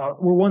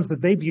 were ones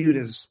that they viewed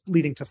as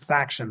leading to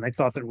faction. They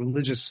thought that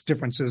religious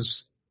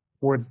differences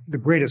were the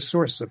greatest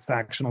source of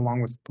faction,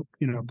 along with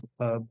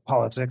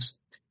politics.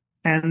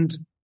 And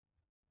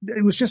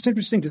it was just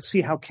interesting to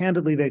see how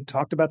candidly they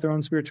talked about their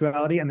own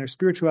spirituality, and their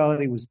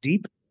spirituality was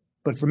deep.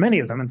 But for many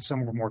of them, and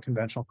some were more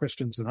conventional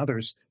Christians than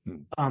others,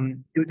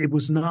 it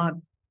was not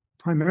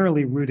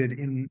primarily rooted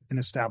in an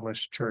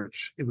established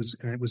church. It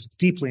was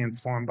deeply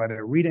informed by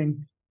their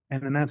reading,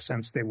 and in that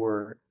sense, they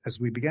were, as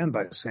we began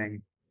by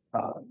saying,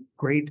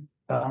 great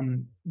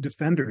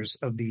defenders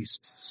of these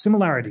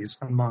similarities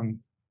among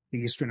the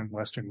Eastern and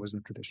Western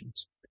wisdom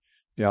traditions.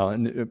 Yeah,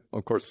 and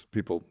of course,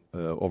 people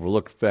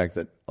overlook the fact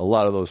that a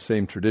lot of those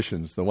same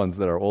traditions, the ones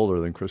that are older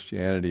than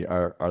Christianity,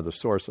 are the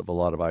source of a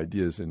lot of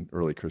ideas in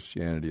early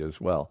Christianity as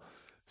well.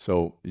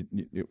 So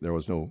there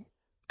was no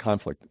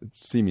conflict,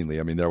 seemingly.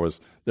 I mean, there was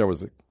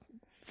a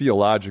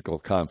theological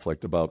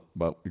conflict about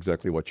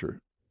exactly what your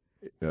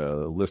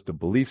list of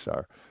beliefs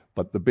are,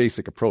 but the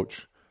basic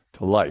approach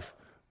to life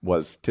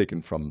was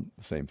taken from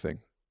the same thing,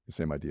 the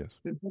same ideas.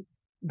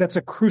 That's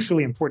a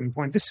crucially important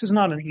point. This is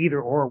not an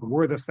either or.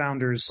 Were the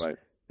founders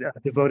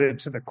devoted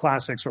to the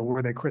classics, or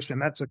were they Christian?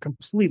 That's a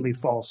completely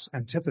false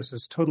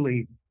antithesis,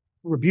 totally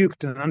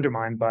rebuked and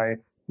undermined by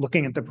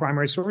looking at the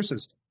primary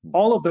sources.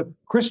 All of the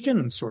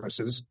Christian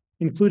sources,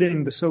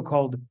 including the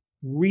so-called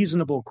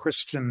reasonable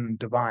Christian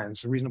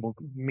divines, reasonable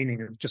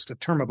meaning of just a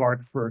term of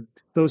art for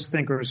those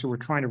thinkers who were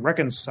trying to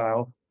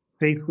reconcile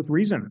faith with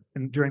reason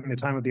during the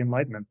time of the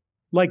Enlightenment,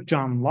 like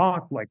John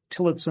Locke, like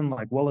Tillotson,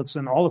 like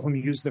Wollaston, all of whom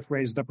used the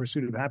phrase "the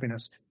pursuit of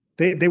happiness."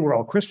 They were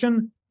all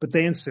Christian, but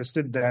they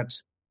insisted that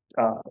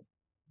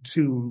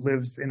to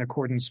live in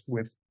accordance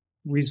with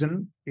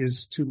reason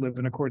is to live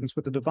in accordance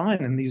with the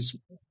divine, and these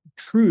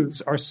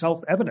truths are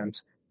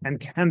self-evident and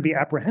can be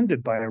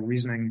apprehended by a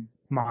reasoning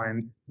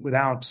mind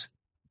without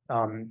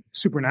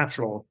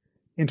supernatural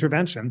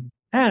intervention.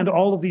 And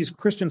all of these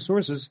Christian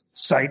sources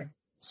cite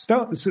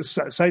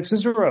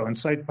Cicero and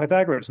cite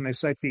Pythagoras, and they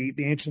cite the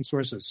ancient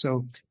sources.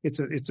 So it's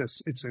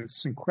a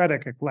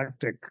syncretic,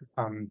 eclectic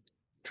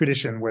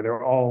tradition where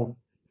they're all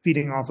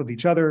feeding off of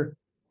each other,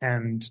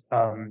 and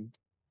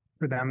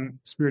for them,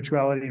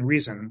 spirituality and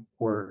reason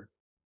were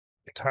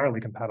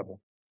entirely compatible.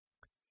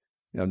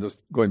 I'm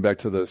just going back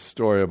to the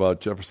story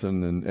about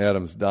Jefferson and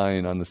Adams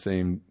dying on the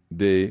same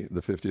day,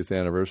 the 50th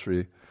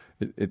anniversary.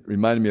 It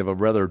reminded me of a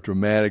rather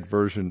dramatic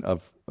version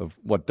of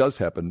what does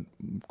happen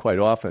quite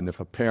often if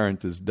a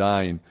parent is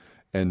dying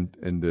and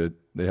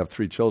they have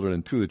 3 children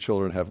and 2 of the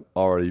children have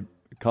already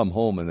come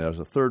home and there's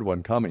a third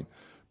one coming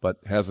but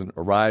hasn't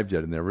arrived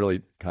yet and they're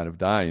really kind of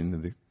dying.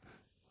 And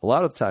a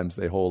lot of times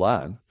they hold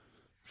on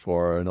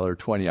for another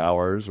 20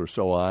 hours or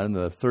so on. And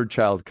the third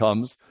child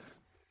comes,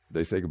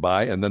 they say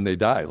goodbye, and then they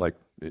die like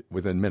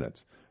within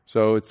minutes.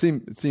 So it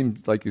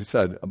seemed like you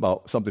said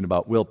about something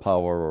about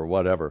willpower or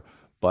whatever,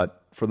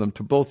 but for them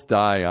to both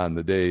die on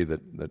the day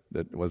that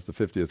was the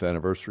 50th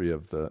anniversary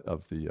of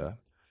the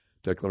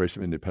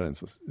Declaration of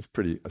Independence is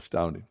pretty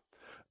astounding.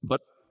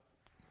 But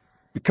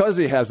because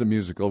he has a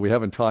musical, we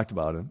haven't talked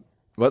about him.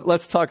 But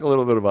let's talk a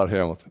little bit about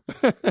Hamilton.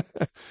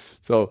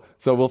 So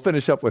we'll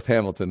finish up with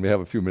Hamilton. We have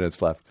a few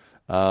minutes left.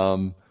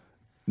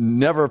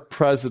 Never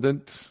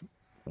president.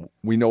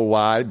 We know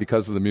why,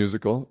 because of the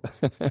musical.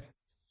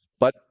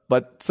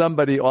 but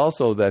somebody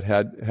also that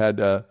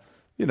had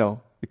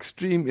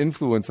extreme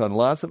influence on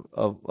lots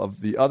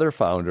of the other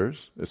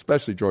founders,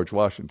 especially George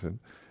Washington,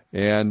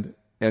 and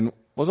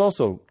was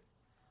also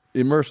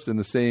immersed in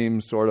the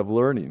same sort of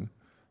learning,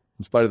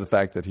 in spite of the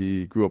fact that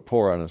he grew up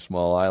poor on a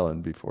small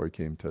island before he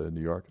came to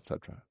New York,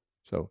 etc.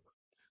 So,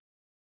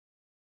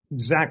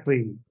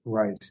 exactly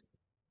right.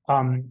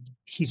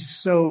 He's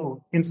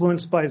so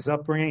influenced by his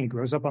upbringing. He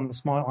grows up on the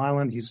small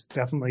island. He's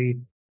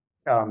definitely,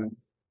 the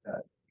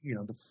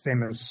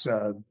famous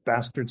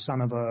bastard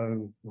son of a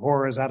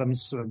whore, as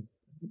Adams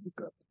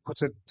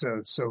puts it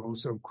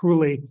so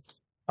cruelly.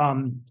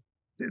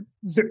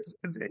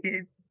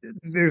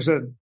 There's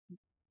a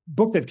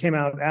book that came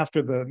out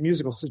after the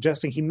musical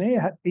suggesting he may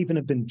even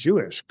have been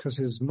Jewish, because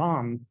his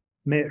mom,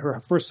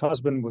 her first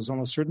husband was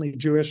almost certainly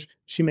Jewish.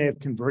 She may have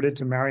converted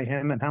to marry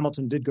him, and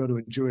Hamilton did go to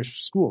a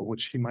Jewish school,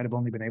 which he might have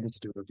only been able to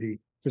do if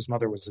his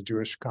mother was a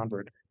Jewish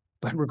convert.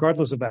 But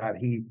regardless of that,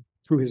 he,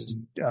 through his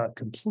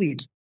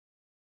complete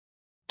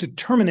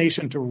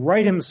determination to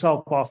write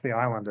himself off the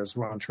island, as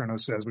Ron Chernow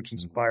says, which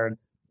inspired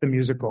the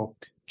musical,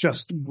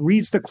 just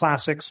reads the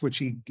classics,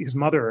 which his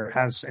mother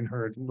has in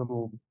her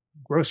little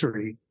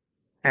grocery,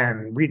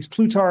 and reads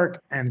Plutarch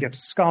and gets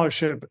a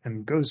scholarship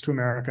and goes to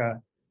America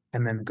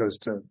and then goes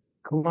to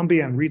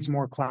Columbia and reads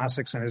more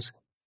classics and is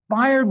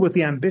fired with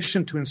the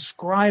ambition to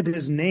inscribe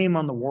his name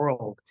on the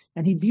world.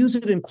 And he views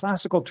it in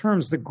classical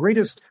terms.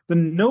 The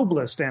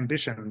noblest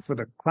ambition for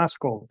the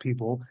classical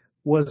people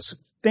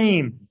was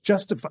fame,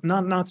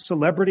 not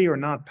celebrity or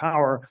not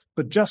power,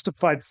 but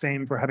justified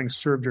fame for having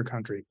served your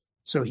country.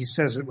 So he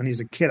says that when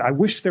he's a kid, I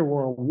wish there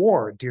were a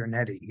war, dear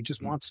Nettie. He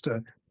just wants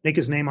to make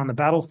his name on the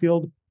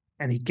battlefield,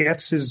 and he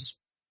gets his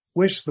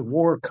wish. The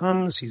war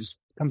comes. He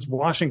becomes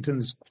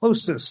Washington's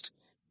closest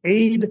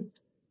aide,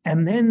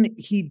 and then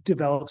he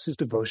develops his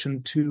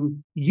devotion to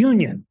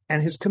union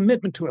and his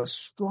commitment to a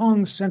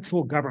strong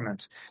central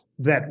government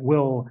that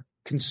will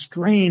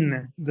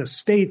constrain the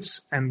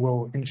states and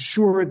will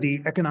ensure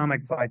the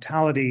economic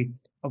vitality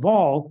of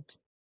all.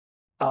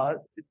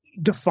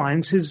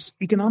 Defines his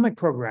economic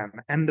program,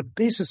 and the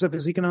basis of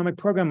his economic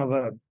program of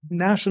a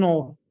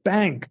national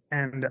bank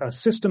and a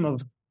system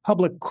of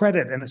public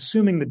credit and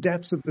assuming the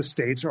debts of the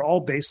states are all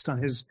based on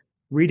his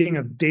reading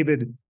of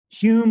David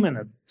Hume and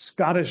of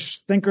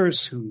Scottish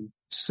thinkers who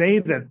say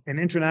that an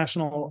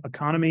international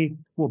economy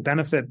will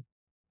benefit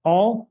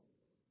all.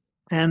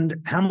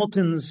 And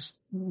Hamilton's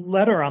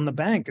letter on the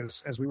bank,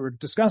 as we were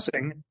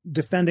discussing,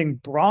 defending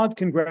broad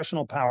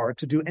congressional power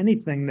to do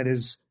anything that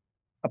is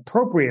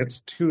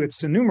appropriate to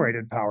its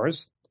enumerated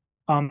powers,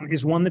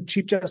 is one that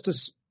Chief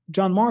Justice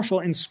John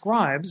Marshall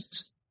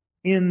inscribes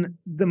in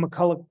the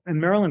McCulloch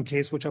and Maryland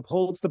case, which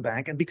upholds the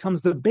bank and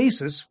becomes the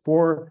basis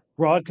for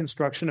broad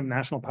construction of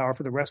national power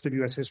for the rest of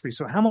U.S. history.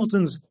 So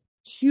Hamilton's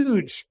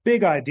huge,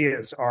 big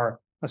ideas are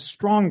a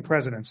strong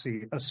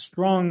presidency, a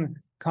strong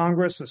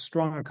Congress, a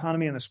strong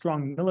economy, and a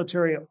strong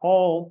military,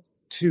 all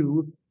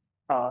to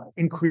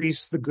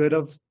increase the good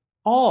of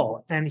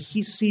all. And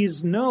he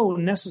sees no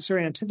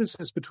necessary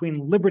antithesis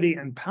between liberty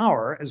and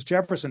power, as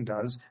Jefferson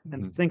does,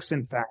 and thinks,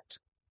 in fact,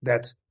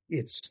 that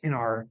it's in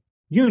our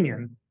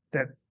union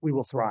that we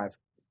will thrive.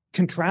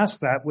 Contrast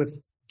that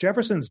with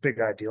Jefferson's big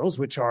ideals,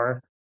 which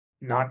are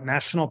not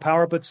national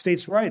power, but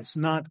states' rights,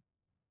 not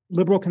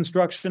liberal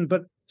construction,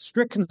 but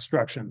strict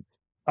construction,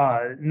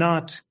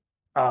 not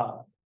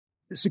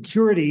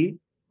security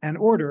and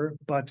order,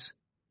 but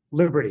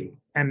liberty,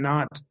 and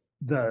not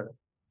the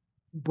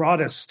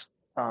broadest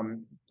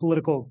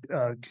political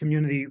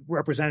community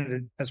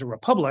represented as a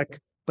republic,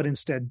 but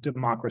instead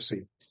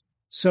democracy.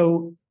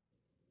 So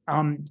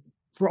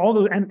for all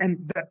those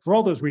for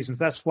all those reasons,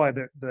 that's why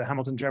the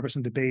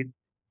Hamilton-Jefferson debate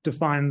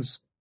defines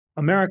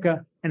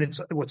America. And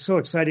it's what's so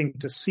exciting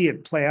to see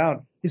it play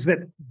out is that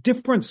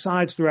different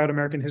sides throughout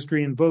American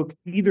history invoke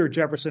either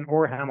Jefferson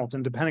or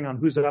Hamilton, depending on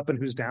who's up and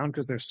who's down,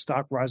 because their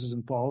stock rises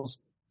and falls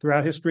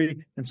throughout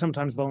history. And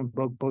sometimes they'll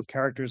invoke both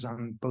characters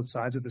on both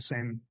sides of the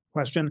same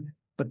question.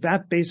 But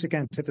that basic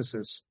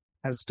antithesis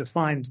has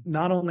defined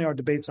not only our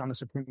debates on the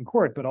Supreme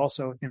Court, but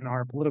also in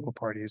our political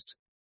parties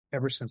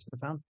ever since the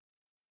founding.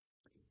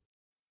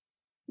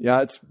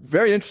 Yeah, it's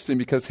very interesting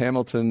because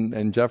Hamilton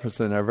and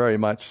Jefferson are very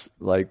much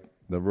like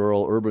the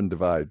rural-urban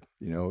divide.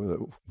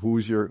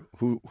 Who's your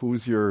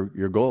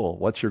goal?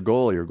 What's your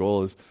goal? Your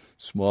goal is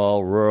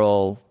small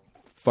rural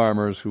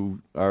farmers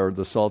who are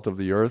the salt of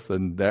the earth,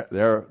 and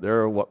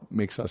they're what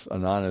makes us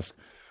honest.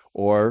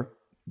 Or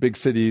big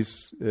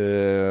cities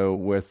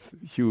with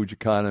huge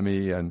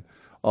economy and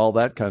all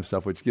that kind of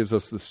stuff, which gives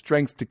us the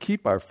strength to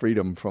keep our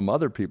freedom from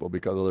other people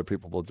because other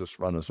people will just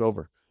run us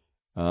over.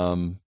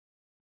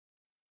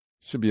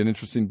 Should be an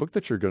interesting book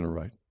that you're going to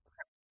write.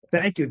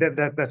 Thank you.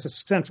 That's a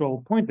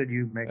central point that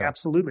you make. Yeah.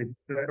 Absolutely.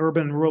 The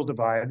urban-rural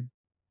divide,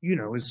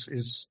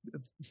 is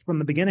from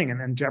the beginning.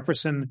 And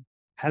Jefferson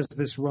has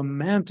this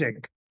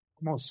romantic,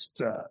 almost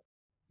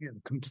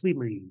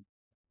completely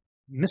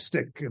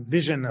mystic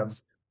vision of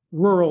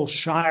rural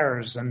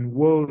shires and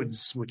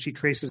woads, which he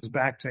traces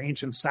back to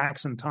ancient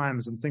Saxon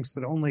times, and thinks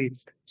that only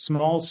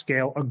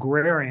small-scale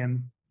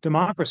agrarian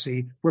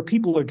democracy, where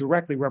people are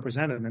directly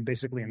represented and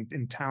basically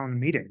in town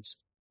meetings,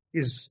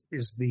 is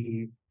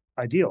the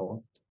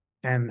ideal.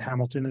 And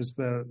Hamilton is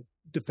the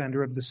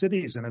defender of the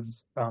cities and of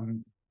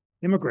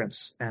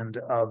immigrants and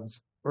of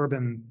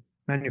urban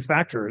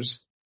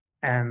manufacturers.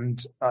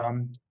 And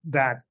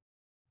that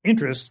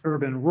interest,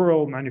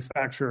 urban-rural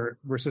manufacture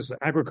versus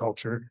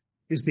agriculture,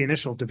 is the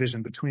initial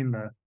division between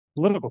the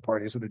political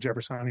parties of the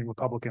Jeffersonian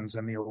Republicans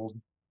and the old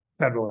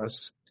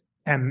Federalists.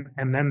 And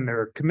then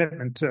their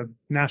commitment to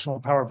national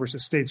power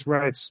versus states'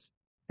 rights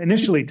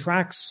initially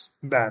tracks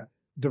that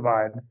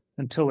divide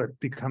until it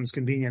becomes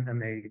convenient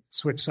and they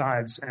switch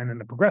sides. And in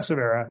the progressive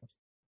era,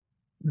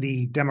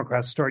 the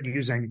Democrats start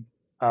using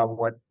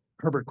what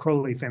Herbert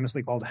Crowley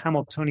famously called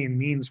Hamiltonian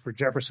means for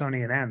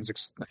Jeffersonian ends,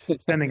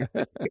 extending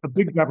a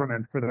big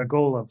government for the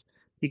goal of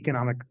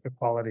economic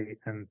equality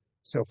and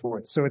so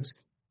forth. So it's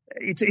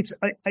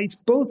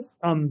both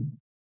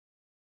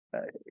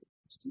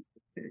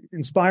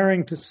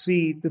inspiring to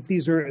see that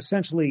these are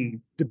essentially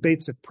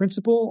debates of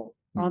principle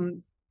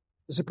on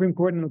the Supreme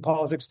Court and the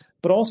politics,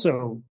 but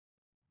also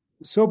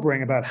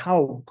sobering about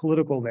how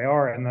political they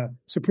are, and the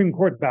Supreme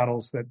Court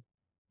battles that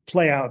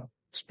play out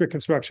strict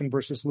construction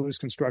versus loose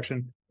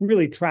construction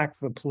really track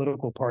the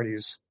political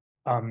parties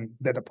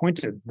that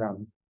appointed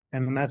them.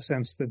 And in that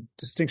sense, the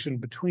distinction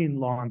between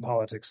law and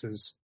politics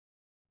is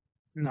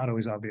not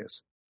always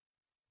obvious.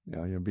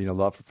 Yeah, you're being a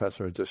law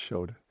professor, it just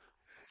showed.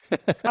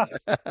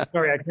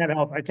 Sorry, I can't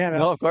help.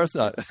 No, of course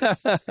not.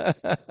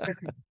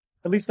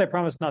 At least I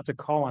promise not to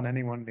call on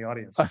anyone in the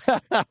audience. Because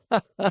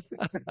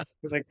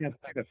I can't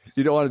say that.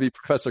 You don't want to be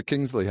Professor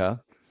Kingsley, huh?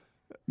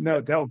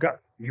 No, God,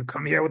 you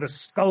come here with a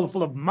skull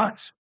full of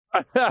mush.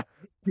 You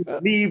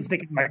leave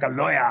thinking like a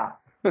lawyer.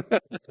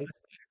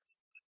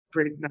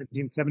 Great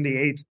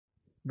 1978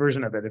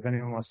 version of it, if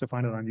anyone wants to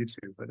find it on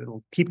YouTube. But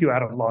it'll keep you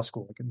out of law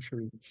school, I can assure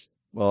you.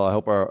 Well, I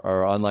hope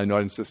our online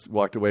audience just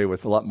walked away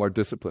with a lot more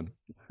discipline.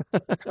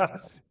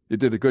 You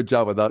did a good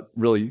job without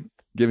really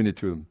giving it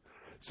to them.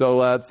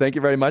 So thank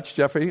you very much,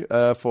 Jeffrey,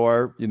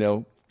 for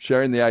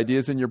sharing the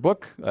ideas in your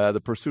book,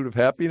 The Pursuit of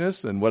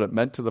Happiness, and what it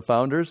meant to the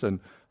founders and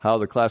how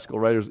the classical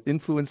writers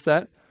influenced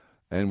that.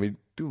 And we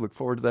do look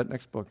forward to that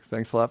next book.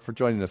 Thanks a lot for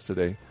joining us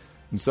today.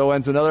 And so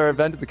ends another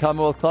event at the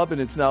Commonwealth Club, and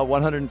it's now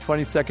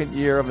 122nd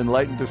year of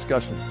enlightened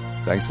discussion.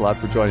 Thanks a lot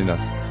for joining us.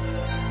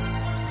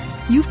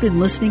 You've been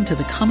listening to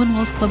the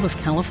Commonwealth Club of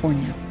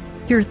California.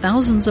 Hear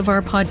thousands of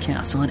our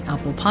podcasts on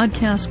Apple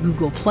Podcasts,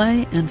 Google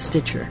Play, and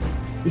Stitcher.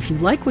 If you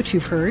like what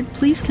you've heard,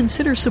 please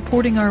consider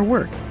supporting our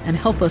work and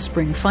help us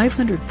bring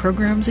 500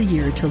 programs a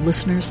year to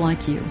listeners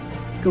like you.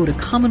 Go to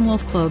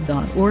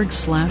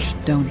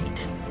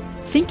commonwealthclub.org/donate.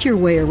 Think your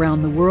way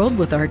around the world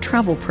with our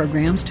travel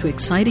programs to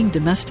exciting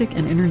domestic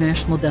and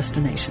international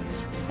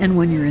destinations. And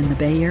when you're in the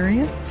Bay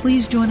Area,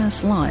 please join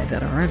us live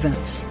at our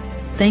events.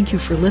 Thank you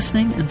for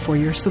listening and for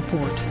your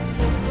support.